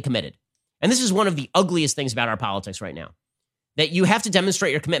insufficiently committed. And this is one of the ugliest things about our politics right now, that you have to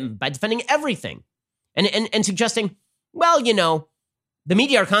demonstrate your commitment by defending everything and suggesting, well, you know, the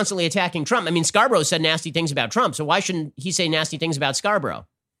media are constantly attacking Trump. I mean, Scarborough said nasty things about Trump, so why shouldn't he say nasty things about Scarborough?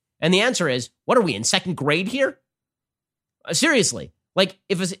 And the answer is, what are we, in second grade here? Seriously, like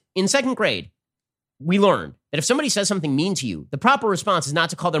if it's in second grade, we learned that if somebody says something mean to you, the proper response is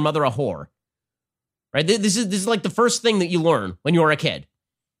not to call their mother a whore, right? This is like the first thing that you learn when you're a kid.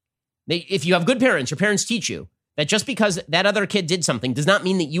 If you have good parents, your parents teach you that just because that other kid did something does not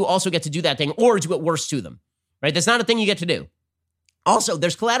mean that you also get to do that thing or do it worse to them, right? That's not a thing you get to do. Also,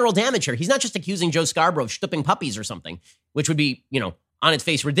 there's collateral damage here. He's not just accusing Joe Scarborough of stooping puppies or something, which would be, you know, on its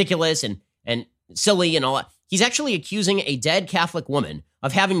face ridiculous and silly and all that. He's actually accusing a dead Catholic woman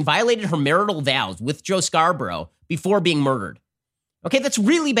of having violated her marital vows with Joe Scarborough before being murdered. Okay, that's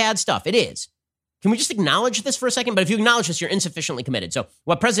really bad stuff. It is. Can we just acknowledge this for a second? But if you acknowledge this, you're insufficiently committed. So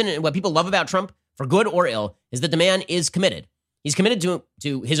what people love about Trump, for good or ill, is that the man is committed. He's committed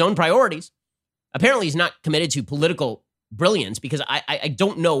to his own priorities. Apparently, he's not committed to political brilliance, because I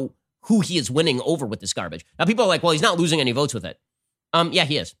don't know who he is winning over with this garbage. Now, people are like, well, he's not losing any votes with it. Yeah,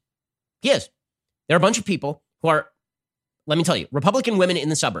 he is. He is. There are a bunch of people who are, let me tell you, Republican women in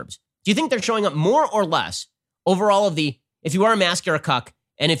the suburbs. Do you think they're showing up more or less over all of the, if you are a mask, you're a cuck,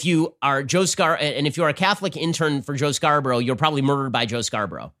 and if you are and if you are a Catholic intern for Joe Scarborough, you're probably murdered by Joe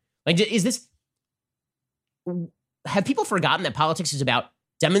Scarborough. Like, have people forgotten that politics is about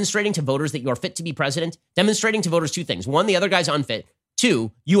demonstrating to voters that you're fit to be president? Demonstrating to voters two things. One, the other guy's unfit.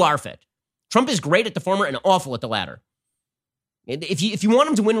 Two, you are fit. Trump is great at the former and awful at the latter. If you want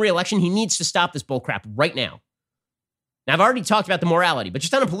him to win re-election, he needs to stop this bullcrap right now. Now, I've already talked about the morality, but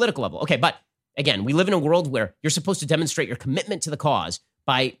just on a political level. Okay, but again, we live in a world where you're supposed to demonstrate your commitment to the cause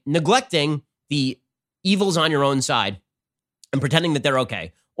by neglecting the evils on your own side and pretending that they're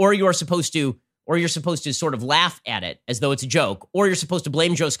okay. Or you're supposed to sort of laugh at it as though it's a joke. Or you're supposed to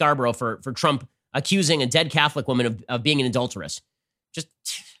blame Joe Scarborough for Trump accusing a dead Catholic woman of being an adulteress.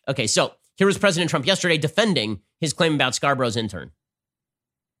 Okay, so here was President Trump yesterday defending his claim about Scarborough's intern.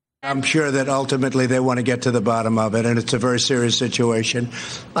 I'm sure that ultimately they want to get to the bottom of it, and it's a very serious situation.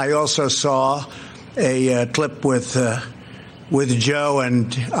 I also saw a clip with Joe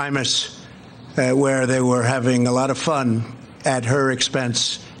and Imus where they were having a lot of fun at her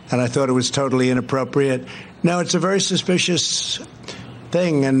expense, and I thought it was totally inappropriate. No, it's a very suspicious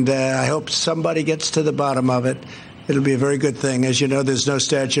thing, and I hope somebody gets to the bottom of it. It'll be a very good thing. As you know, there's no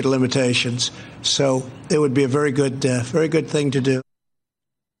statute of limitations, so it would be a very good thing to do.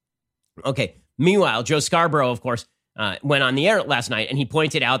 Okay. Meanwhile, Joe Scarborough, of course, went on the air last night, and he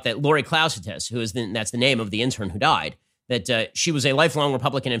pointed out that Lori Klausitis, that's the name of the intern who died, that she was a lifelong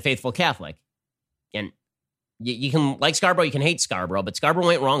Republican and faithful Catholic. And you can like Scarborough, you can hate Scarborough, but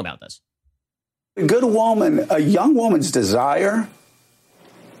Scarborough ain't wrong about this. A good woman, a young woman's desire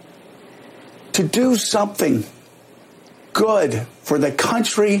to do something good for the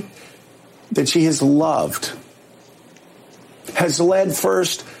country that she has loved has led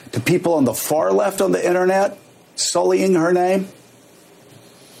first to people on the far left on the internet sullying her name,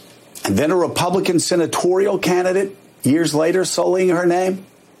 and then a Republican senatorial candidate years later sullying her name,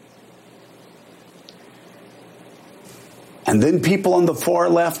 and then people on the far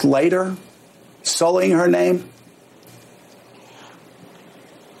left later sullying her name.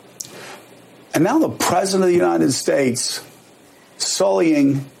 And now the President of the United States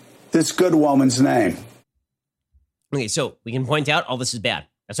sullying this good woman's name. Okay, so we can point out all this is bad.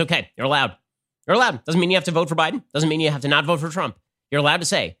 That's okay. You're allowed. You're allowed. Doesn't mean you have to vote for Biden. Doesn't mean you have to not vote for Trump. You're allowed to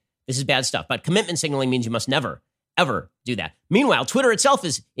say this is bad stuff. But commitment signaling means you must never, ever do that. Meanwhile, Twitter itself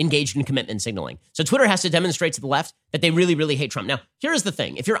is engaged in commitment signaling. So Twitter has to demonstrate to the left that they really, really hate Trump. Now, here's the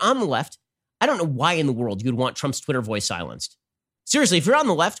thing. If you're on the left, I don't know why in the world you'd want Trump's Twitter voice silenced. Seriously, if you're on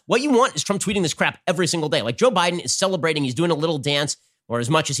the left, what you want is Trump tweeting this crap every single day. Like Joe Biden is celebrating. He's doing a little dance, or as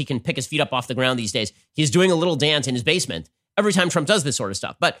much as he can pick his feet up off the ground these days, he's doing a little dance in his basement every time Trump does this sort of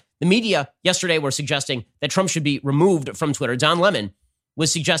stuff. But the media yesterday were suggesting that Trump should be removed from Twitter. Don Lemon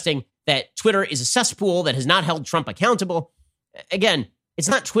was suggesting that Twitter is a cesspool that has not held Trump accountable. Again, it's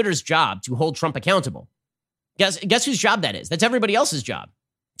not Twitter's job to hold Trump accountable. Guess whose job that is? That's everybody else's job,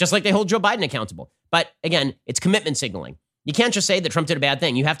 just like they hold Joe Biden accountable. But again, it's commitment signaling. You can't just say that Trump did a bad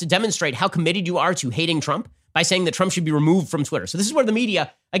thing. You have to demonstrate how committed you are to hating Trump by saying that Trump should be removed from Twitter. So this is where the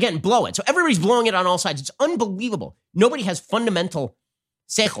media, again, blow it. So everybody's blowing it on all sides. It's unbelievable. Nobody has fundamental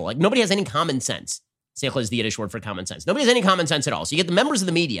seichel. Like, nobody has any common sense. Seichel is the Yiddish word for common sense. Nobody has any common sense at all. So you get the members of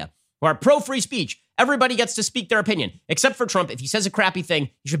the media who are pro-free speech. Everybody gets to speak their opinion, except for Trump. If he says a crappy thing,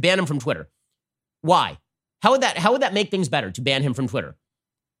 you should ban him from Twitter. Why? How would that make things better to ban him from Twitter?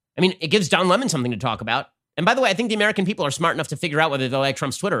 I mean, it gives Don Lemon something to talk about. And by the way, I think the American people are smart enough to figure out whether they like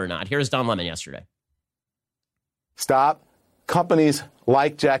Trump's Twitter or not. Here's Don Lemon yesterday. Stop companies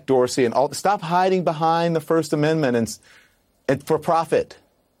like Jack Dorsey and all. Stop hiding behind the First Amendment and for profit.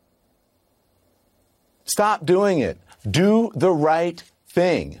 Stop doing it. Do the right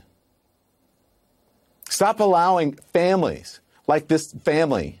thing. Stop allowing families like this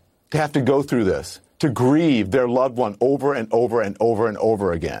family to have to go through this, to grieve their loved one over and over and over and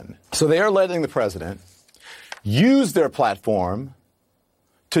over again. So they are letting the president use their platform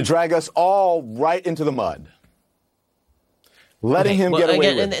to drag us all right into the mud. Letting him get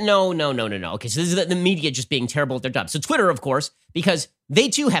away with it. No. Okay, so this is the media just being terrible at their job. So Twitter, of course, because they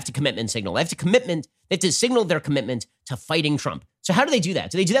too have to commitment signal. They have to signal their commitment to fighting Trump. So how do they do that?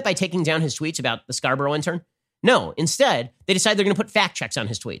 Do they do that by taking down his tweets about the Scarborough intern? No. Instead, they decide they're going to put fact checks on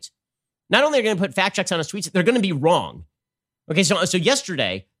his tweets. Not only are they going to put fact checks on his tweets, they're going to be wrong. Okay, so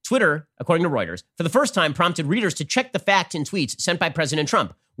yesterday, Twitter, according to Reuters, for the first time prompted readers to check the fact in tweets sent by President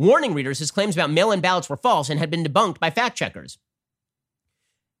Trump, warning readers his claims about mail-in ballots were false and had been debunked by fact checkers.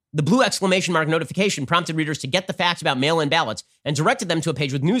 The blue exclamation mark notification prompted readers to get the facts about mail-in ballots and directed them to a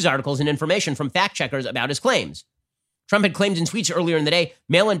page with news articles and information from fact checkers about his claims. Trump had claimed in tweets earlier in the day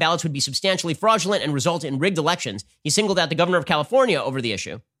mail-in ballots would be substantially fraudulent and result in rigged elections. He singled out the governor of California over the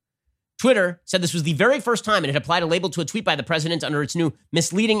issue. Twitter said this was the very first time it had applied a label to a tweet by the president under its new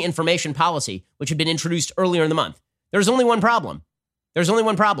misleading information policy, which had been introduced earlier in the month. There's only one problem.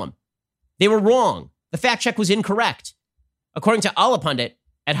 They were wrong. The fact check was incorrect. According to Allah Pundit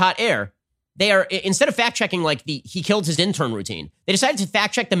at Hot Air, they are, instead of fact checking like the he killed his intern routine, they decided to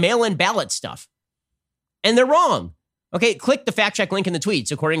fact check the mail-in ballot stuff. And they're wrong. Okay, click the fact check link in the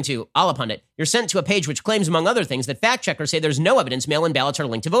tweets. According to Allah Pundit, you're sent to a page which claims, among other things, that fact checkers say there's no evidence mail-in ballots are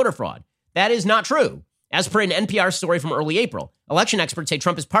linked to voter fraud. That is not true. As per an NPR story from early April, election experts say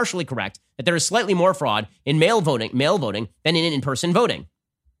Trump is partially correct that there is slightly more fraud in mail voting than in in-person voting.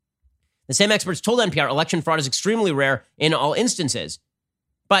 The same experts told NPR election fraud is extremely rare in all instances.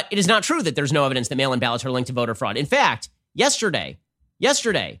 But it is not true that there's no evidence that mail-in ballots are linked to voter fraud. In fact, yesterday,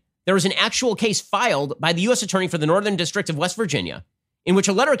 there was an actual case filed by the U.S. Attorney for the Northern District of West Virginia in which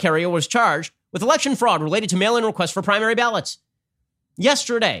a letter carrier was charged with election fraud related to mail-in requests for primary ballots.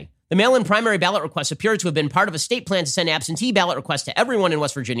 Yesterday, the mail-in primary ballot requests appeared to have been part of a state plan to send absentee ballot requests to everyone in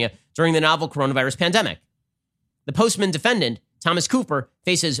West Virginia during the novel coronavirus pandemic. The postman defendant, Thomas Cooper,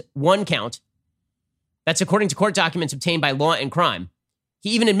 faces 1 count. That's according to court documents obtained by Law and Crime. He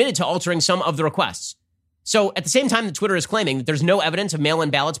even admitted to altering some of the requests. So at the same time that Twitter is claiming that there's no evidence of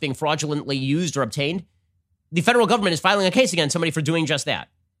mail-in ballots being fraudulently used or obtained, the federal government is filing a case against somebody for doing just that.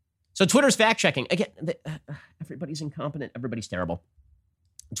 So Twitter's fact-checking. Again, everybody's incompetent. Everybody's terrible.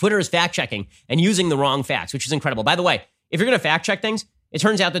 Twitter is fact-checking and using the wrong facts, which is incredible. By the way, if you're going to fact-check things, it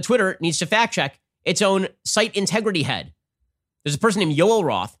turns out that Twitter needs to fact-check its own site integrity head. There's a person named Yoel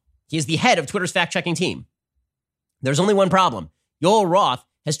Roth. He is the head of Twitter's fact-checking team. There's only one problem. Yoel Roth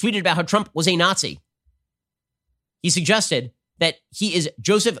has tweeted about how Trump was a Nazi. He suggested that he is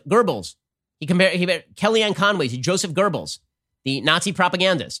Joseph Goebbels. He compared Kellyanne Conway to Joseph Goebbels, the Nazi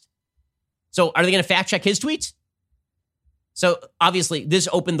propagandist. So are they going to fact check his tweets? So obviously this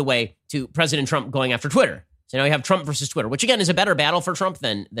opened the way to President Trump going after Twitter. So now we have Trump versus Twitter, which again is a better battle for Trump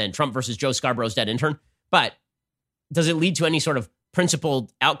than Trump versus Joe Scarborough's dead intern. But does it lead to any sort of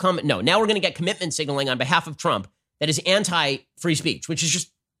principled outcome? No. Now we're going to get commitment signaling on behalf of Trump that is anti-free speech, which is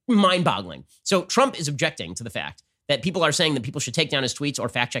just mind-boggling. So Trump is objecting to the fact that people are saying that people should take down his tweets or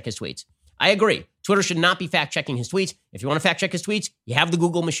fact-check his tweets. I agree. Twitter should not be fact-checking his tweets. If you want to fact-check his tweets, you have the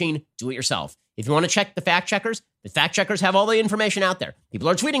Google machine. Do it yourself. If you want to check the fact-checkers have all the information out there. People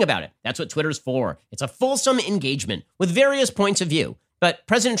are tweeting about it. That's what Twitter's for. It's a fulsome engagement with various points of view. But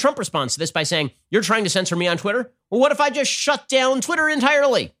President Trump responds to this by saying, you're trying to censor me on Twitter? Well, what if I just shut down Twitter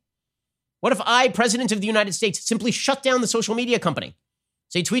entirely? What if I, President of the United States, simply shut down the social media company?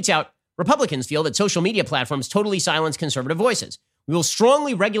 So he tweets out, Republicans feel that social media platforms totally silence conservative voices. We will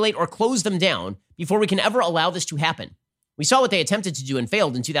strongly regulate or close them down before we can ever allow this to happen. We saw what they attempted to do and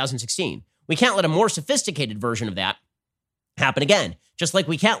failed in 2016. We can't let a more sophisticated version of that happen again. Just like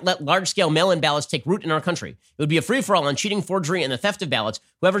we can't let large-scale mail-in ballots take root in our country. It would be a free-for-all on cheating, forgery, and the theft of ballots.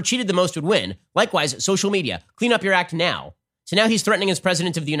 Whoever cheated the most would win. Likewise, social media. Clean up your act now. So now he's threatening as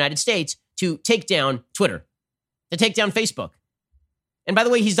president of the United States to take down Twitter. to take down Facebook. And by the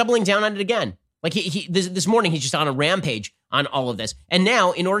way, he's doubling down on it again. Like this morning, he's just on a rampage on all of this. And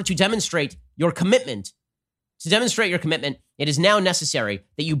now, in order to demonstrate your commitment, it is now necessary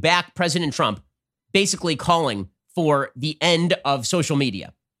that you back President Trump, basically calling for the end of social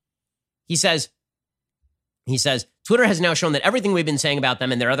media. He says, Twitter has now shown that everything we've been saying about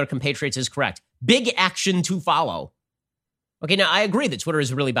them and their other compatriots is correct. Big action to follow. Okay, now I agree that Twitter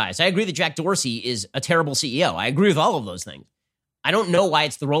is really biased. I agree that Jack Dorsey is a terrible CEO. I agree with all of those things. I don't know why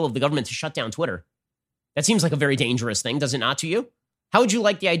it's the role of the government to shut down Twitter. That seems like a very dangerous thing, does it not to you? How would you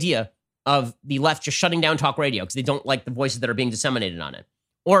like the idea of the left just shutting down talk radio because they don't like the voices that are being disseminated on it?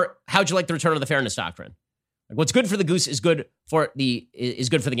 Or how'd you like the return of the fairness doctrine? Like, what's good for the goose is good for the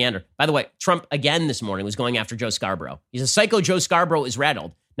gander. By the way, Trump again this morning was going after Joe Scarborough. He's a psycho. Joe Scarborough is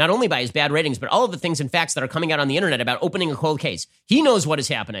rattled, not only by his bad ratings, but all of the things and facts that are coming out on the internet about opening a cold case. He knows what is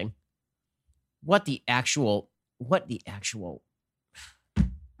happening. What the actual...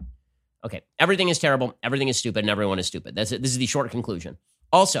 Okay, everything is terrible, everything is stupid, and everyone is stupid. This is the short conclusion.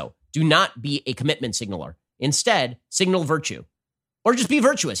 Also, do not be a commitment signaler. Instead, signal virtue. Or just be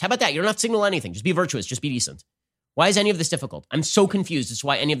virtuous. How about that? You don't have to signal anything. Just be virtuous. Just be decent. Why is any of this difficult? I'm so confused as to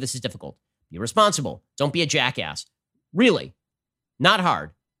why any of this is difficult. Be responsible. Don't be a jackass. Really. Not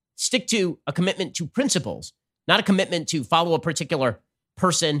hard. Stick to a commitment to principles, not a commitment to follow a particular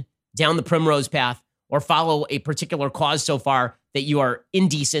person down the primrose path or follow a particular cause so far that you are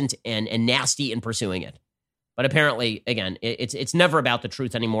indecent and nasty in pursuing it. But apparently, again, it's never about the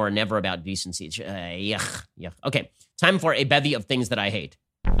truth anymore, never about decency. Yuck. Okay, time for a bevy of things that I hate.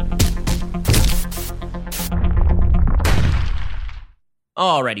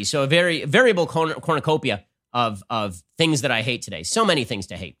 Alrighty, so a very variable cornucopia of things that I hate today. So many things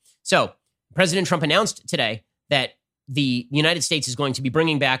to hate. So President Trump announced today that the United States is going to be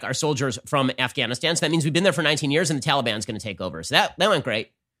bringing back our soldiers from Afghanistan. So that means we've been there for 19 years and the Taliban's going to take over. So that went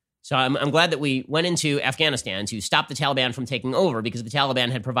great. So I'm glad that we went into Afghanistan to stop the Taliban from taking over because the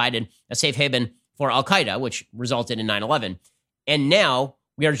Taliban had provided a safe haven for al-Qaeda, which resulted in 9/11. And now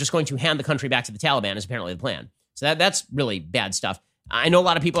we are just going to hand the country back to the Taliban is apparently the plan. So that's really bad stuff. I know a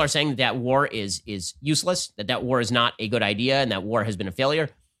lot of people are saying that war is useless, that war is not a good idea, and that war has been a failure.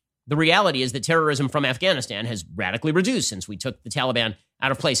 The reality is that terrorism from Afghanistan has radically reduced since we took the Taliban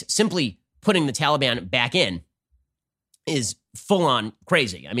out of place. Simply putting the Taliban back in is full on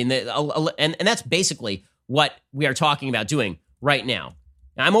crazy. I mean, and that's basically what we are talking about doing right now.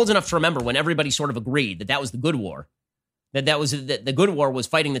 Now, I'm old enough to remember when everybody sort of agreed that was the good war, that was the good war was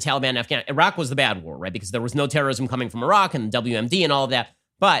fighting the Taliban in Afghanistan. Iraq was the bad war, right? Because there was no terrorism coming from Iraq and WMD and all of that.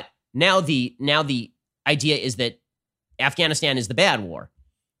 But now the idea is that Afghanistan is the bad war.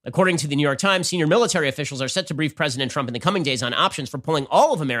 According to the New York Times, senior military officials are set to brief President Trump in the coming days on options for pulling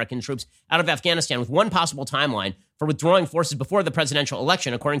all of American troops out of Afghanistan with one possible timeline for withdrawing forces before the presidential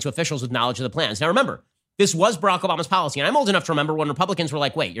election, according to officials with knowledge of the plans. Now, remember, this was Barack Obama's policy, and I'm old enough to remember when Republicans were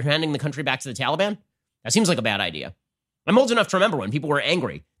like, wait, you're handing the country back to the Taliban? That seems like a bad idea. I'm old enough to remember when people were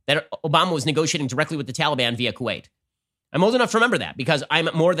angry that Obama was negotiating directly with the Taliban via Kuwait. I'm old enough to remember that because I'm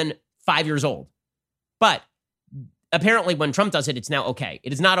more than 5 years old. But apparently, when Trump does it, it's now okay.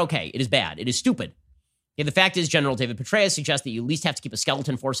 It is not okay. It is bad. It is stupid. Okay, the fact is, General David Petraeus suggests that you at least have to keep a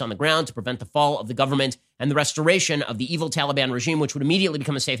skeleton force on the ground to prevent the fall of the government and the restoration of the evil Taliban regime, which would immediately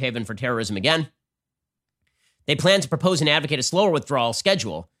become a safe haven for terrorism again. They plan to propose and advocate a slower withdrawal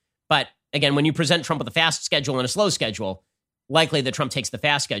schedule. But again, when you present Trump with a fast schedule and a slow schedule, likely that Trump takes the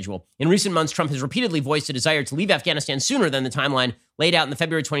fast schedule. In recent months, Trump has repeatedly voiced a desire to leave Afghanistan sooner than the timeline laid out in the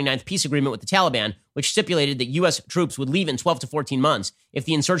February 29th peace agreement with the Taliban, which stipulated that U.S. troops would leave in 12 to 14 months if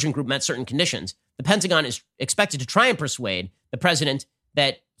the insurgent group met certain conditions. The Pentagon is expected to try and persuade the president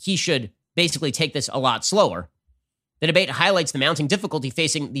that he should basically take this a lot slower. The debate highlights the mounting difficulty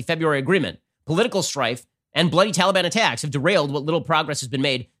facing the February agreement. Political strife and bloody Taliban attacks have derailed what little progress has been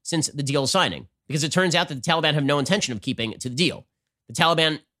made since the deal signing, because it turns out that the Taliban have no intention of keeping to the deal. The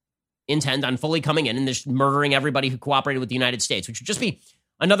Taliban intend on fully coming in and just murdering everybody who cooperated with the United States, which would just be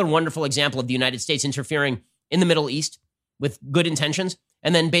another wonderful example of the United States interfering in the Middle East with good intentions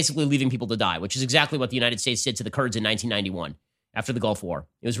and then basically leaving people to die, which is exactly what the United States did to the Kurds in 1991 after the Gulf War.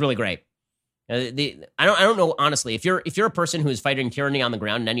 It was really great. I don't know, honestly, if you're a person who is fighting tyranny on the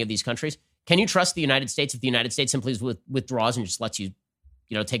ground in any of these countries, can you trust the United States if the United States simply withdraws and just lets you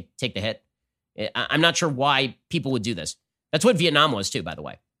take the hit? I'm not sure why people would do this. That's what Vietnam was too, by the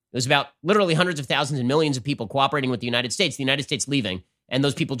way. It was about literally hundreds of thousands and millions of people cooperating with the United States leaving, and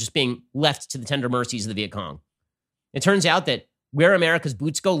those people just being left to the tender mercies of the Viet Cong. It turns out that where America's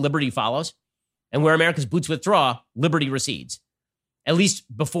boots go, liberty follows, and where America's boots withdraw, liberty recedes, at least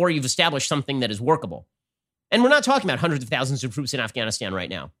before you've established something that is workable. And we're not talking about hundreds of thousands of troops in Afghanistan right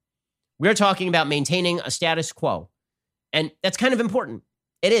now. We're talking about maintaining a status quo. And that's kind of important.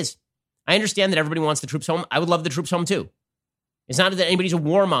 It is. I understand that everybody wants the troops home. I would love the troops home too. It's not that anybody's a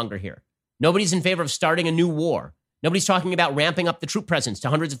warmonger here. Nobody's in favor of starting a new war. Nobody's talking about ramping up the troop presence to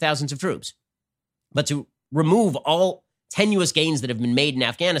hundreds of thousands of troops. But to remove all tenuous gains that have been made in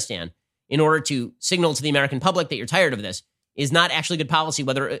Afghanistan in order to signal to the American public that you're tired of this is not actually good policy.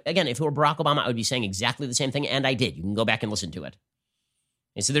 Whether, again, if it were Barack Obama, I would be saying exactly the same thing, and I did. You can go back and listen to it.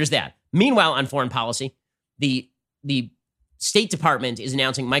 And so there's that. Meanwhile, on foreign policy, the State Department is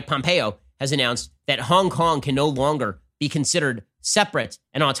announcing, Mike Pompeo has announced that Hong Kong can no longer be considered separate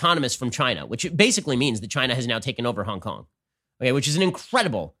and autonomous from China, which basically means that China has now taken over Hong Kong, okay, which is an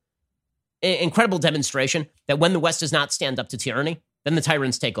incredible demonstration that when the West does not stand up to tyranny, then the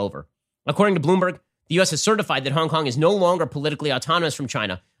tyrants take over. According to Bloomberg, the U.S. has certified that Hong Kong is no longer politically autonomous from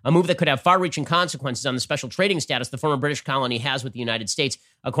China, a move that could have far-reaching consequences on the special trading status the former British colony has with the United States,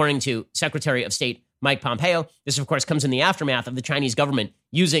 according to Secretary of State Mike Pompeo. This, of course, comes in the aftermath of the Chinese government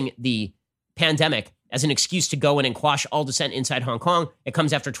using the pandemic as an excuse to go in and quash all dissent inside Hong Kong. It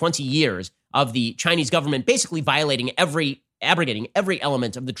comes after 20 years of the Chinese government basically abrogating every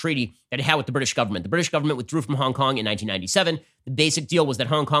element of the treaty that it had with the British government. The British government withdrew from Hong Kong in 1997. The basic deal was that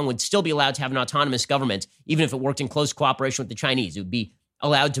Hong Kong would still be allowed to have an autonomous government, even if it worked in close cooperation with the Chinese. It would be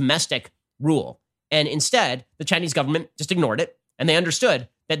allowed domestic rule. And instead, the Chinese government just ignored it, and they understood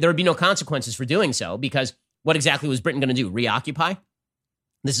that there would be no consequences for doing so, because what exactly was Britain going to do? Reoccupy?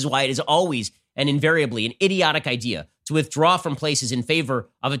 This is why it is always and invariably an idiotic idea to withdraw from places in favor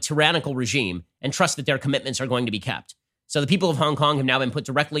of a tyrannical regime and trust that their commitments are going to be kept. So the people of Hong Kong have now been put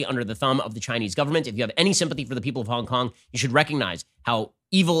directly under the thumb of the Chinese government. If you have any sympathy for the people of Hong Kong, you should recognize how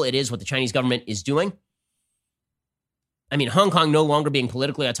evil it is what the Chinese government is doing. I mean, Hong Kong no longer being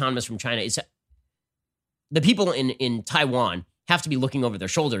politically autonomous from China is... The people in Taiwan have to be looking over their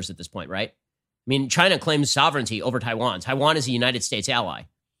shoulders at this point, right? I mean, China claims sovereignty over Taiwan. Taiwan is a United States ally.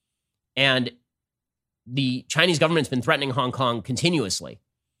 And the Chinese government's been threatening Hong Kong continuously.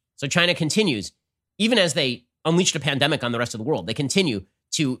 So China continues, even as they unleashed a pandemic on the rest of the world, they continue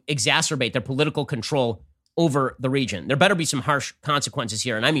to exacerbate their political control over the region. There better be some harsh consequences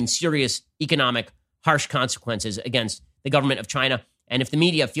here, and I mean serious economic harsh consequences against the government of China. And if the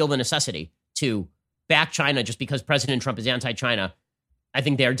media feel the necessity to back China just because President Trump is anti-China, I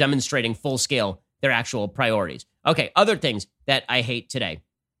think they are demonstrating full scale their actual priorities. Okay, other things that I hate today.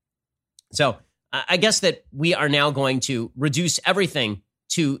 So I guess that we are now going to reduce everything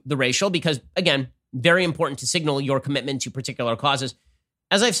to the racial because, again, very important to signal your commitment to particular causes.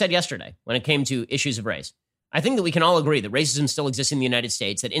 As I've said yesterday, when it came to issues of race, I think that we can all agree that racism still exists in the United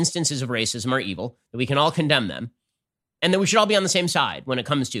States, that instances of racism are evil, that we can all condemn them, and that we should all be on the same side when it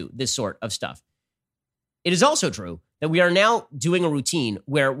comes to this sort of stuff. It is also true that we are now doing a routine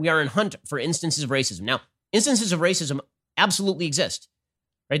where we are in hunt for instances of racism. Now, instances of racism absolutely exist.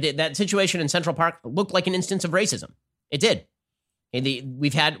 Right? That situation in Central Park looked like an instance of racism. It did.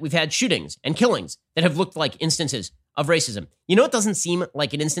 We've had shootings and killings that have looked like instances of racism. You know what doesn't seem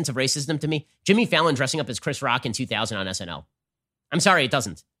like an instance of racism to me? Jimmy Fallon dressing up as Chris Rock in 2000 on SNL. I'm sorry, it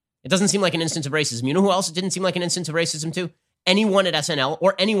doesn't. It doesn't seem like an instance of racism. You know who else it didn't seem like an instance of racism to? Anyone at SNL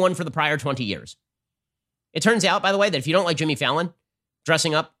or anyone for the prior 20 years. It turns out, by the way, that if you don't like Jimmy Fallon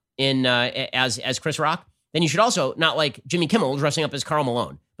dressing up in as Chris Rock, then you should also not like Jimmy Kimmel dressing up as Karl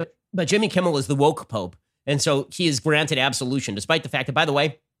Malone. But Jimmy Kimmel is the woke pope, and so he is granted absolution, despite the fact that, by the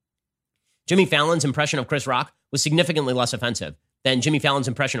way, Jimmy Fallon's impression of Chris Rock was significantly less offensive than Jimmy Fallon's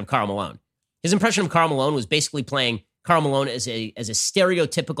impression of Karl Malone. His impression of Karl Malone was basically playing Karl Malone as a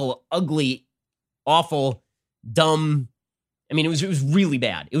stereotypical, ugly, awful, dumb. I mean, it was really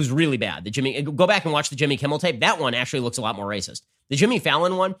bad. It was really bad. Go back and watch the Jimmy Kimmel tape. That one actually looks a lot more racist. The Jimmy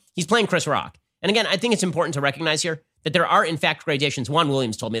Fallon one, he's playing Chris Rock. And again, I think it's important to recognize here that there are, in fact, gradations. Juan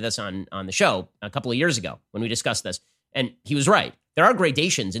Williams told me this on the show a couple of years ago when we discussed this, and he was right. There are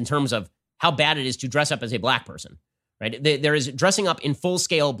gradations in terms of how bad it is to dress up as a black person, right? There is dressing up in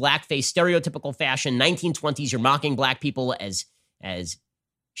full-scale blackface, stereotypical fashion, 1920s, you're mocking black people as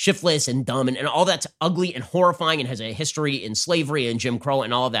shiftless and dumb, and all that's ugly and horrifying and has a history in slavery and Jim Crow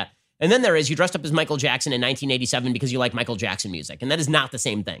and all of that. And then there is you dressed up as Michael Jackson in 1987 because you like Michael Jackson music, and that is not the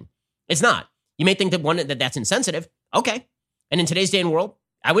same thing. It's not. You may think that that's insensitive. Okay. And in today's day and world,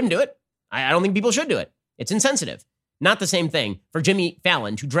 I wouldn't do it. I don't think people should do it. It's insensitive. Not the same thing for Jimmy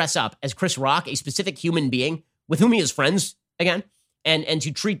Fallon to dress up as Chris Rock, a specific human being with whom he is friends again, and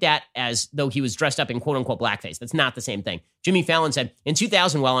to treat that as though he was dressed up in quote unquote blackface. That's not the same thing. Jimmy Fallon said, in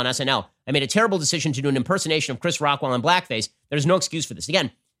 2000, while on SNL, I made a terrible decision to do an impersonation of Chris Rock while in blackface. There's no excuse for this.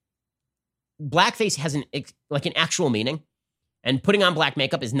 Again, blackface has an actual meaning, and putting on black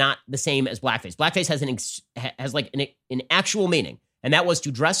makeup is not the same as blackface. Blackface has an actual meaning, and that was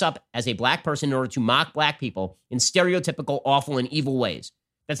to dress up as a black person in order to mock black people in stereotypical, awful, and evil ways.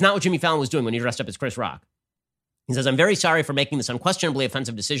 That's not what Jimmy Fallon was doing when he dressed up as Chris Rock. He says, I'm very sorry for making this unquestionably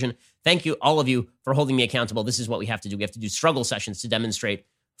offensive decision. Thank you, all of you, for holding me accountable. This is what we have to do. We have to do struggle sessions to demonstrate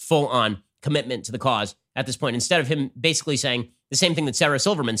full-on commitment to the cause at this point, instead of him basically saying the same thing that Sarah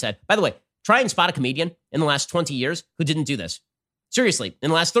Silverman said. By the way, try and spot a comedian in the last 20 years who didn't do this. Seriously, in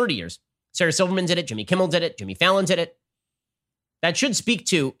the last 30 years. Sarah Silverman did it, Jimmy Kimmel did it, Jimmy Fallon did it. That should speak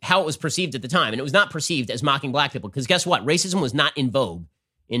to how it was perceived at the time. And it was not perceived as mocking black people, because guess what? Racism was not in vogue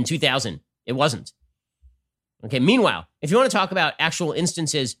in 2000. It wasn't. Okay, meanwhile, if you want to talk about actual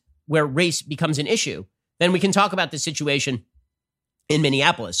instances where race becomes an issue, then we can talk about the situation in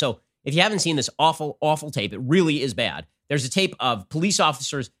Minneapolis. So if you haven't seen this awful, awful tape, it really is bad. There's a tape of police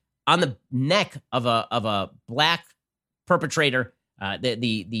officers on the neck of a black perpetrator.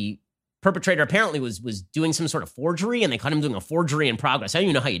 The perpetrator apparently was doing some sort of forgery, and they caught him doing a forgery in progress. I don't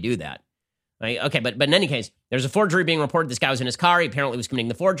even know how you do that. Right? Okay, but in any case, there's a forgery being reported. This guy was in his car. He apparently was committing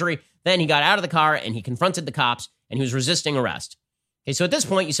the forgery. Then he got out of the car, and he confronted the cops, and he was resisting arrest. Okay, so at this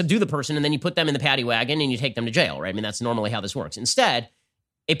point, you subdue the person, and then you put them in the paddy wagon, and you take them to jail, right? I mean, that's normally how this works. Instead,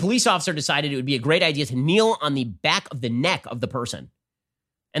 a police officer decided it would be a great idea to kneel on the back of the neck of the person.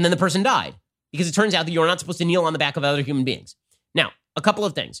 And then the person died, because it turns out that you're not supposed to kneel on the back of other human beings. Now, a couple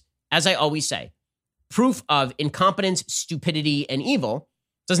of things. As I always say, proof of incompetence, stupidity, and evil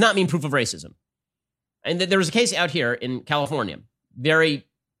does not mean proof of racism. And there was a case out here in California, very,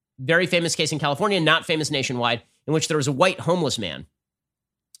 very famous case in California, not famous nationwide, in which there was a white homeless man.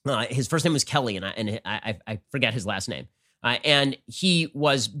 His first name was Kelly, and I forget his last name. And he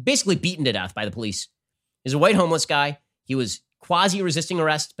was basically beaten to death by the police. He's a white homeless guy. He was quasi-resisting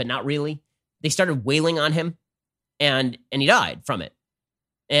arrest, but not really. They started wailing on him, and he died from it.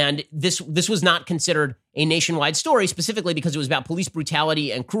 And this was not considered a nationwide story, specifically because it was about police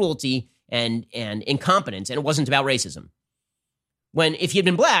brutality and cruelty and incompetence, and it wasn't about racism. When if he had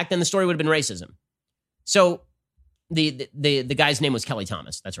been black, then the story would have been racism. So the guy's name was Kelly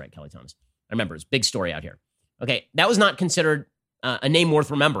Thomas. That's right, Kelly Thomas. I remember, it's a big story out here. Okay, that was not considered a name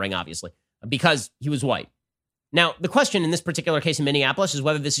worth remembering, obviously, because he was white. Now, the question in this particular case in Minneapolis is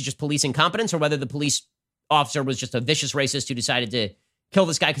whether this is just police incompetence or whether the police officer was just a vicious racist who decided to kill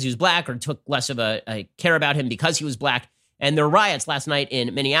this guy because he was black, or took less of a care about him because he was black. And there were riots last night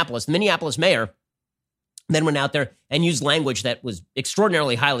in Minneapolis. The Minneapolis mayor then went out there and used language that was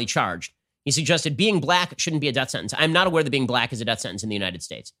extraordinarily highly charged. He suggested being black shouldn't be a death sentence. I'm not aware that being black is a death sentence in the United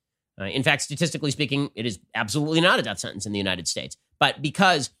States. In fact, statistically speaking, it is absolutely not a death sentence in the United States. But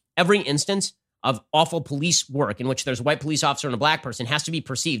because every instance of awful police work in which there's a white police officer and a black person has to be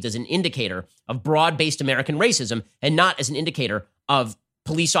perceived as an indicator of broad-based American racism and not as an indicator of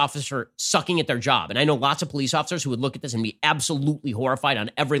police officer sucking at their job. And I know lots of police officers who would look at this and be absolutely horrified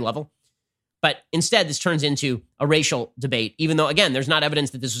on every level. But instead, this turns into a racial debate, even though, again, there's not evidence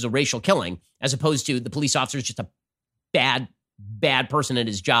that this was a racial killing, as opposed to the police officer is just a bad person at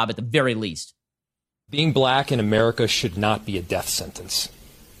his job at the very least. Being black in America should not be a death sentence.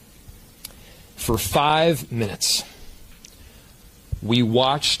 For 5 minutes, we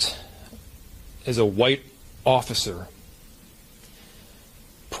watched as a white officer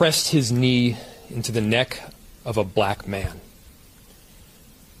pressed his knee into the neck of a black man.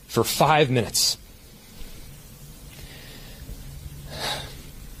 For 5 minutes.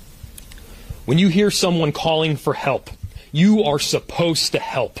 When you hear someone calling for help, you are supposed to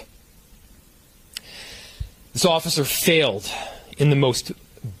help. This officer failed in the most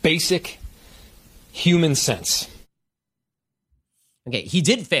basic human sense. Okay, he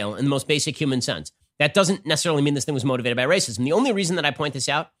did fail in the most basic human sense. That doesn't necessarily mean this thing was motivated by racism. The only reason that I point this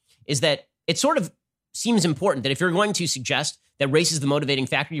out is that it sort of seems important that if you're going to suggest that race is the motivating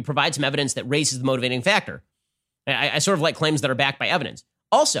factor, you provide some evidence that race is the motivating factor. I sort of like claims that are backed by evidence.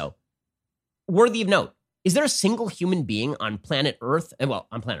 Also, worthy of note, is there a single human being on planet Earth,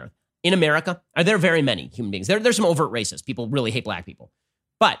 in America? Are there very many human beings? There's some overt racists. People really hate black people.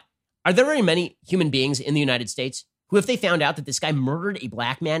 But are there very many human beings in the United States who, if they found out that this guy murdered a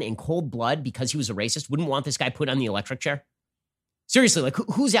black man in cold blood because he was a racist, wouldn't want this guy put on the electric chair? Seriously, like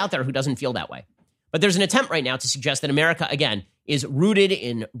who's out there who doesn't feel that way? But there's an attempt right now to suggest that America, again, is rooted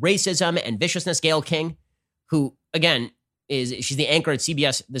in racism and viciousness. Gayle King, who, again, she's the anchor at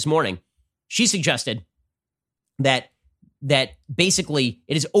CBS this morning, she suggested that basically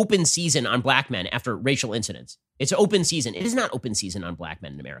it is open season on black men after racial incidents. It's open season. It is not open season on black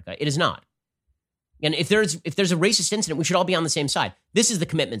men in America. It is not. And if there's a racist incident, we should all be on the same side. This is the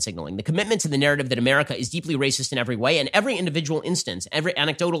commitment signaling, the commitment to the narrative that America is deeply racist in every way, and every individual instance, every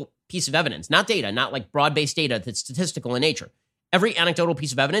anecdotal piece of evidence, not data, not like broad-based data that's statistical in nature. Every anecdotal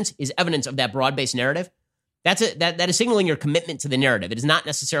piece of evidence is evidence of that broad-based narrative. That is signaling your commitment to the narrative. It is not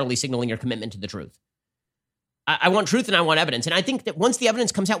necessarily signaling your commitment to the truth. I want truth and I want evidence. And I think that once the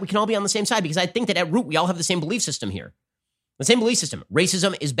evidence comes out, we can all be on the same side, because I think that at root, we all have the same belief system here. The same belief system.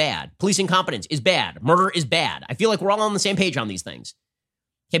 Racism is bad. Police incompetence is bad. Murder is bad. I feel like we're all on the same page on these things.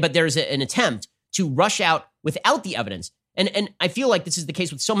 Okay, but there's an attempt to rush out without the evidence. And I feel like this is the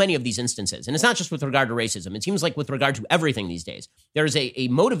case with so many of these instances. And it's not just with regard to racism. It seems like with regard to everything these days, there is a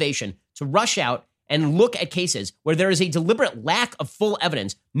motivation to rush out and look at cases where there is a deliberate lack of full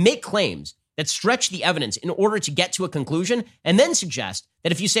evidence, make claims that stretch the evidence in order to get to a conclusion, and then suggest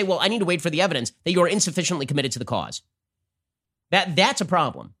that if you say, well, I need to wait for the evidence, that you are insufficiently committed to the cause. That's a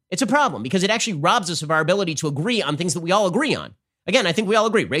problem. It's a problem because it actually robs us of our ability to agree on things that we all agree on. Again, I think we all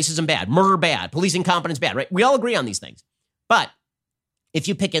agree. Racism bad, murder bad, police incompetence bad, right? We all agree on these things. But if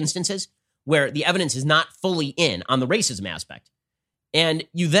you pick instances where the evidence is not fully in on the racism aspect, and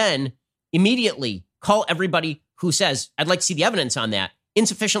you then immediately call everybody who says, I'd like to see the evidence on that,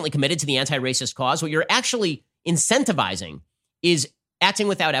 insufficiently committed to the anti-racist cause, what you're actually incentivizing is acting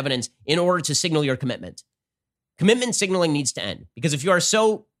without evidence in order to signal your commitment. Commitment signaling needs to end, because if you are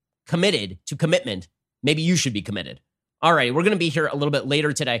so committed to commitment, maybe you should be committed. All right, we're going to be here a little bit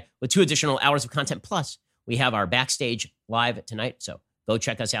later today with 2 additional hours of content. Plus, we have our Backstage Live tonight. So go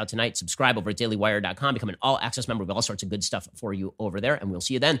check us out tonight. Subscribe over at dailywire.com. Become an all-access member. We have all sorts of good stuff for you over there, and we'll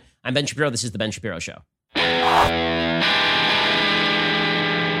see you then. I'm Ben Shapiro. This is The Ben Shapiro Show.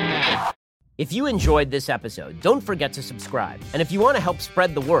 If you enjoyed this episode, don't forget to subscribe. And if you want to help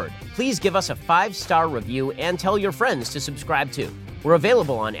spread the word, please give us a 5-star review and tell your friends to subscribe too. We're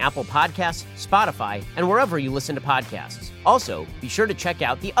available on Apple Podcasts, Spotify, and wherever you listen to podcasts. Also, be sure to check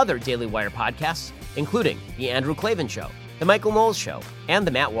out the other Daily Wire podcasts, including The Andrew Klavan Show, The Michael Knowles Show, and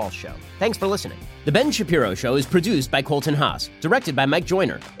The Matt Walsh Show. Thanks for listening. The Ben Shapiro Show is produced by Colton Haas, directed by Mike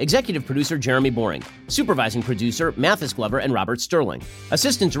Joyner, executive producer Jeremy Boring, supervising producer Mathis Glover and Robert Sterling,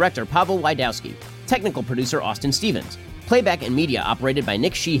 assistant director Pavel Wydowski, technical producer Austin Stevens, playback and media operated by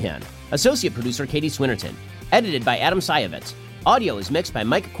Nick Sheehan, associate producer Katie Swinnerton, edited by Adam Sayevitz. Audio is mixed by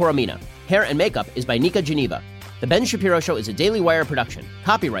Mike Coromina. Hair and makeup is by Nika Geneva. The Ben Shapiro Show is a Daily Wire production.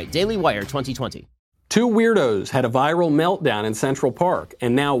 Copyright Daily Wire 2020. 2 weirdos had a viral meltdown in Central Park,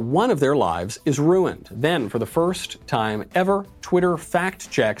 and now one of their lives is ruined. Then, for the first time ever, Twitter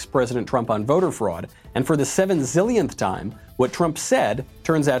fact-checks President Trump on voter fraud, and for the 7-zillionth time, what Trump said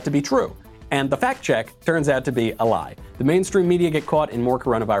turns out to be true. And the fact-check turns out to be a lie. The mainstream media get caught in more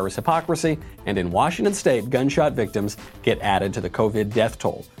coronavirus hypocrisy, and in Washington state, gunshot victims get added to the COVID death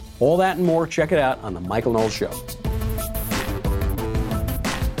toll. All that and more, check it out on The Michael Knowles Show.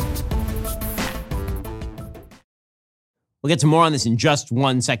 We'll get to more on this in just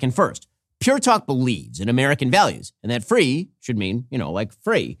 1 second. First, Pure Talk believes in American values, and that free should mean, like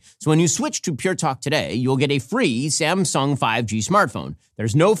free. So when you switch to Pure Talk today, you'll get a free Samsung 5G smartphone.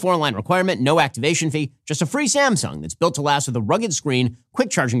 There's no 4-line requirement, no activation fee, just a free Samsung that's built to last with a rugged screen,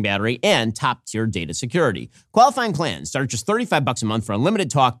 quick charging battery, and top-tier data security. Qualifying plans start at just $35 a month for unlimited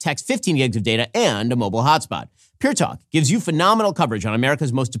talk, text, 15 gigs of data, and a mobile hotspot. Pure Talk gives you phenomenal coverage on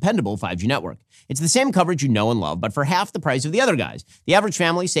America's most dependable 5G network. It's the same coverage you know and love, but for half the price of the other guys. The average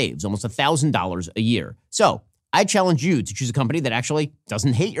family saves almost $1,000 a year. So I challenge you to choose a company that actually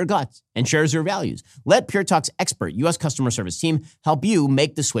doesn't hate your guts and shares your values. Let Pure Talk's expert U.S. customer service team help you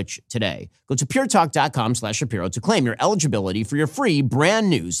make the switch today. Go to puretalk.com/Shapiro to claim your eligibility for your free brand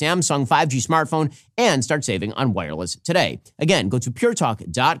new Samsung 5G smartphone and start saving on wireless today. Again, go to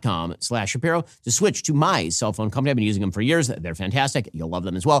puretalk.com/Shapiro to switch to my cell phone company. I've been using them for years. They're fantastic. You'll love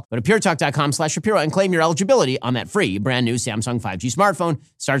them as well. Go to puretalk.com/Shapiro and claim your eligibility on that free brand new Samsung 5G smartphone.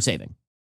 Start saving.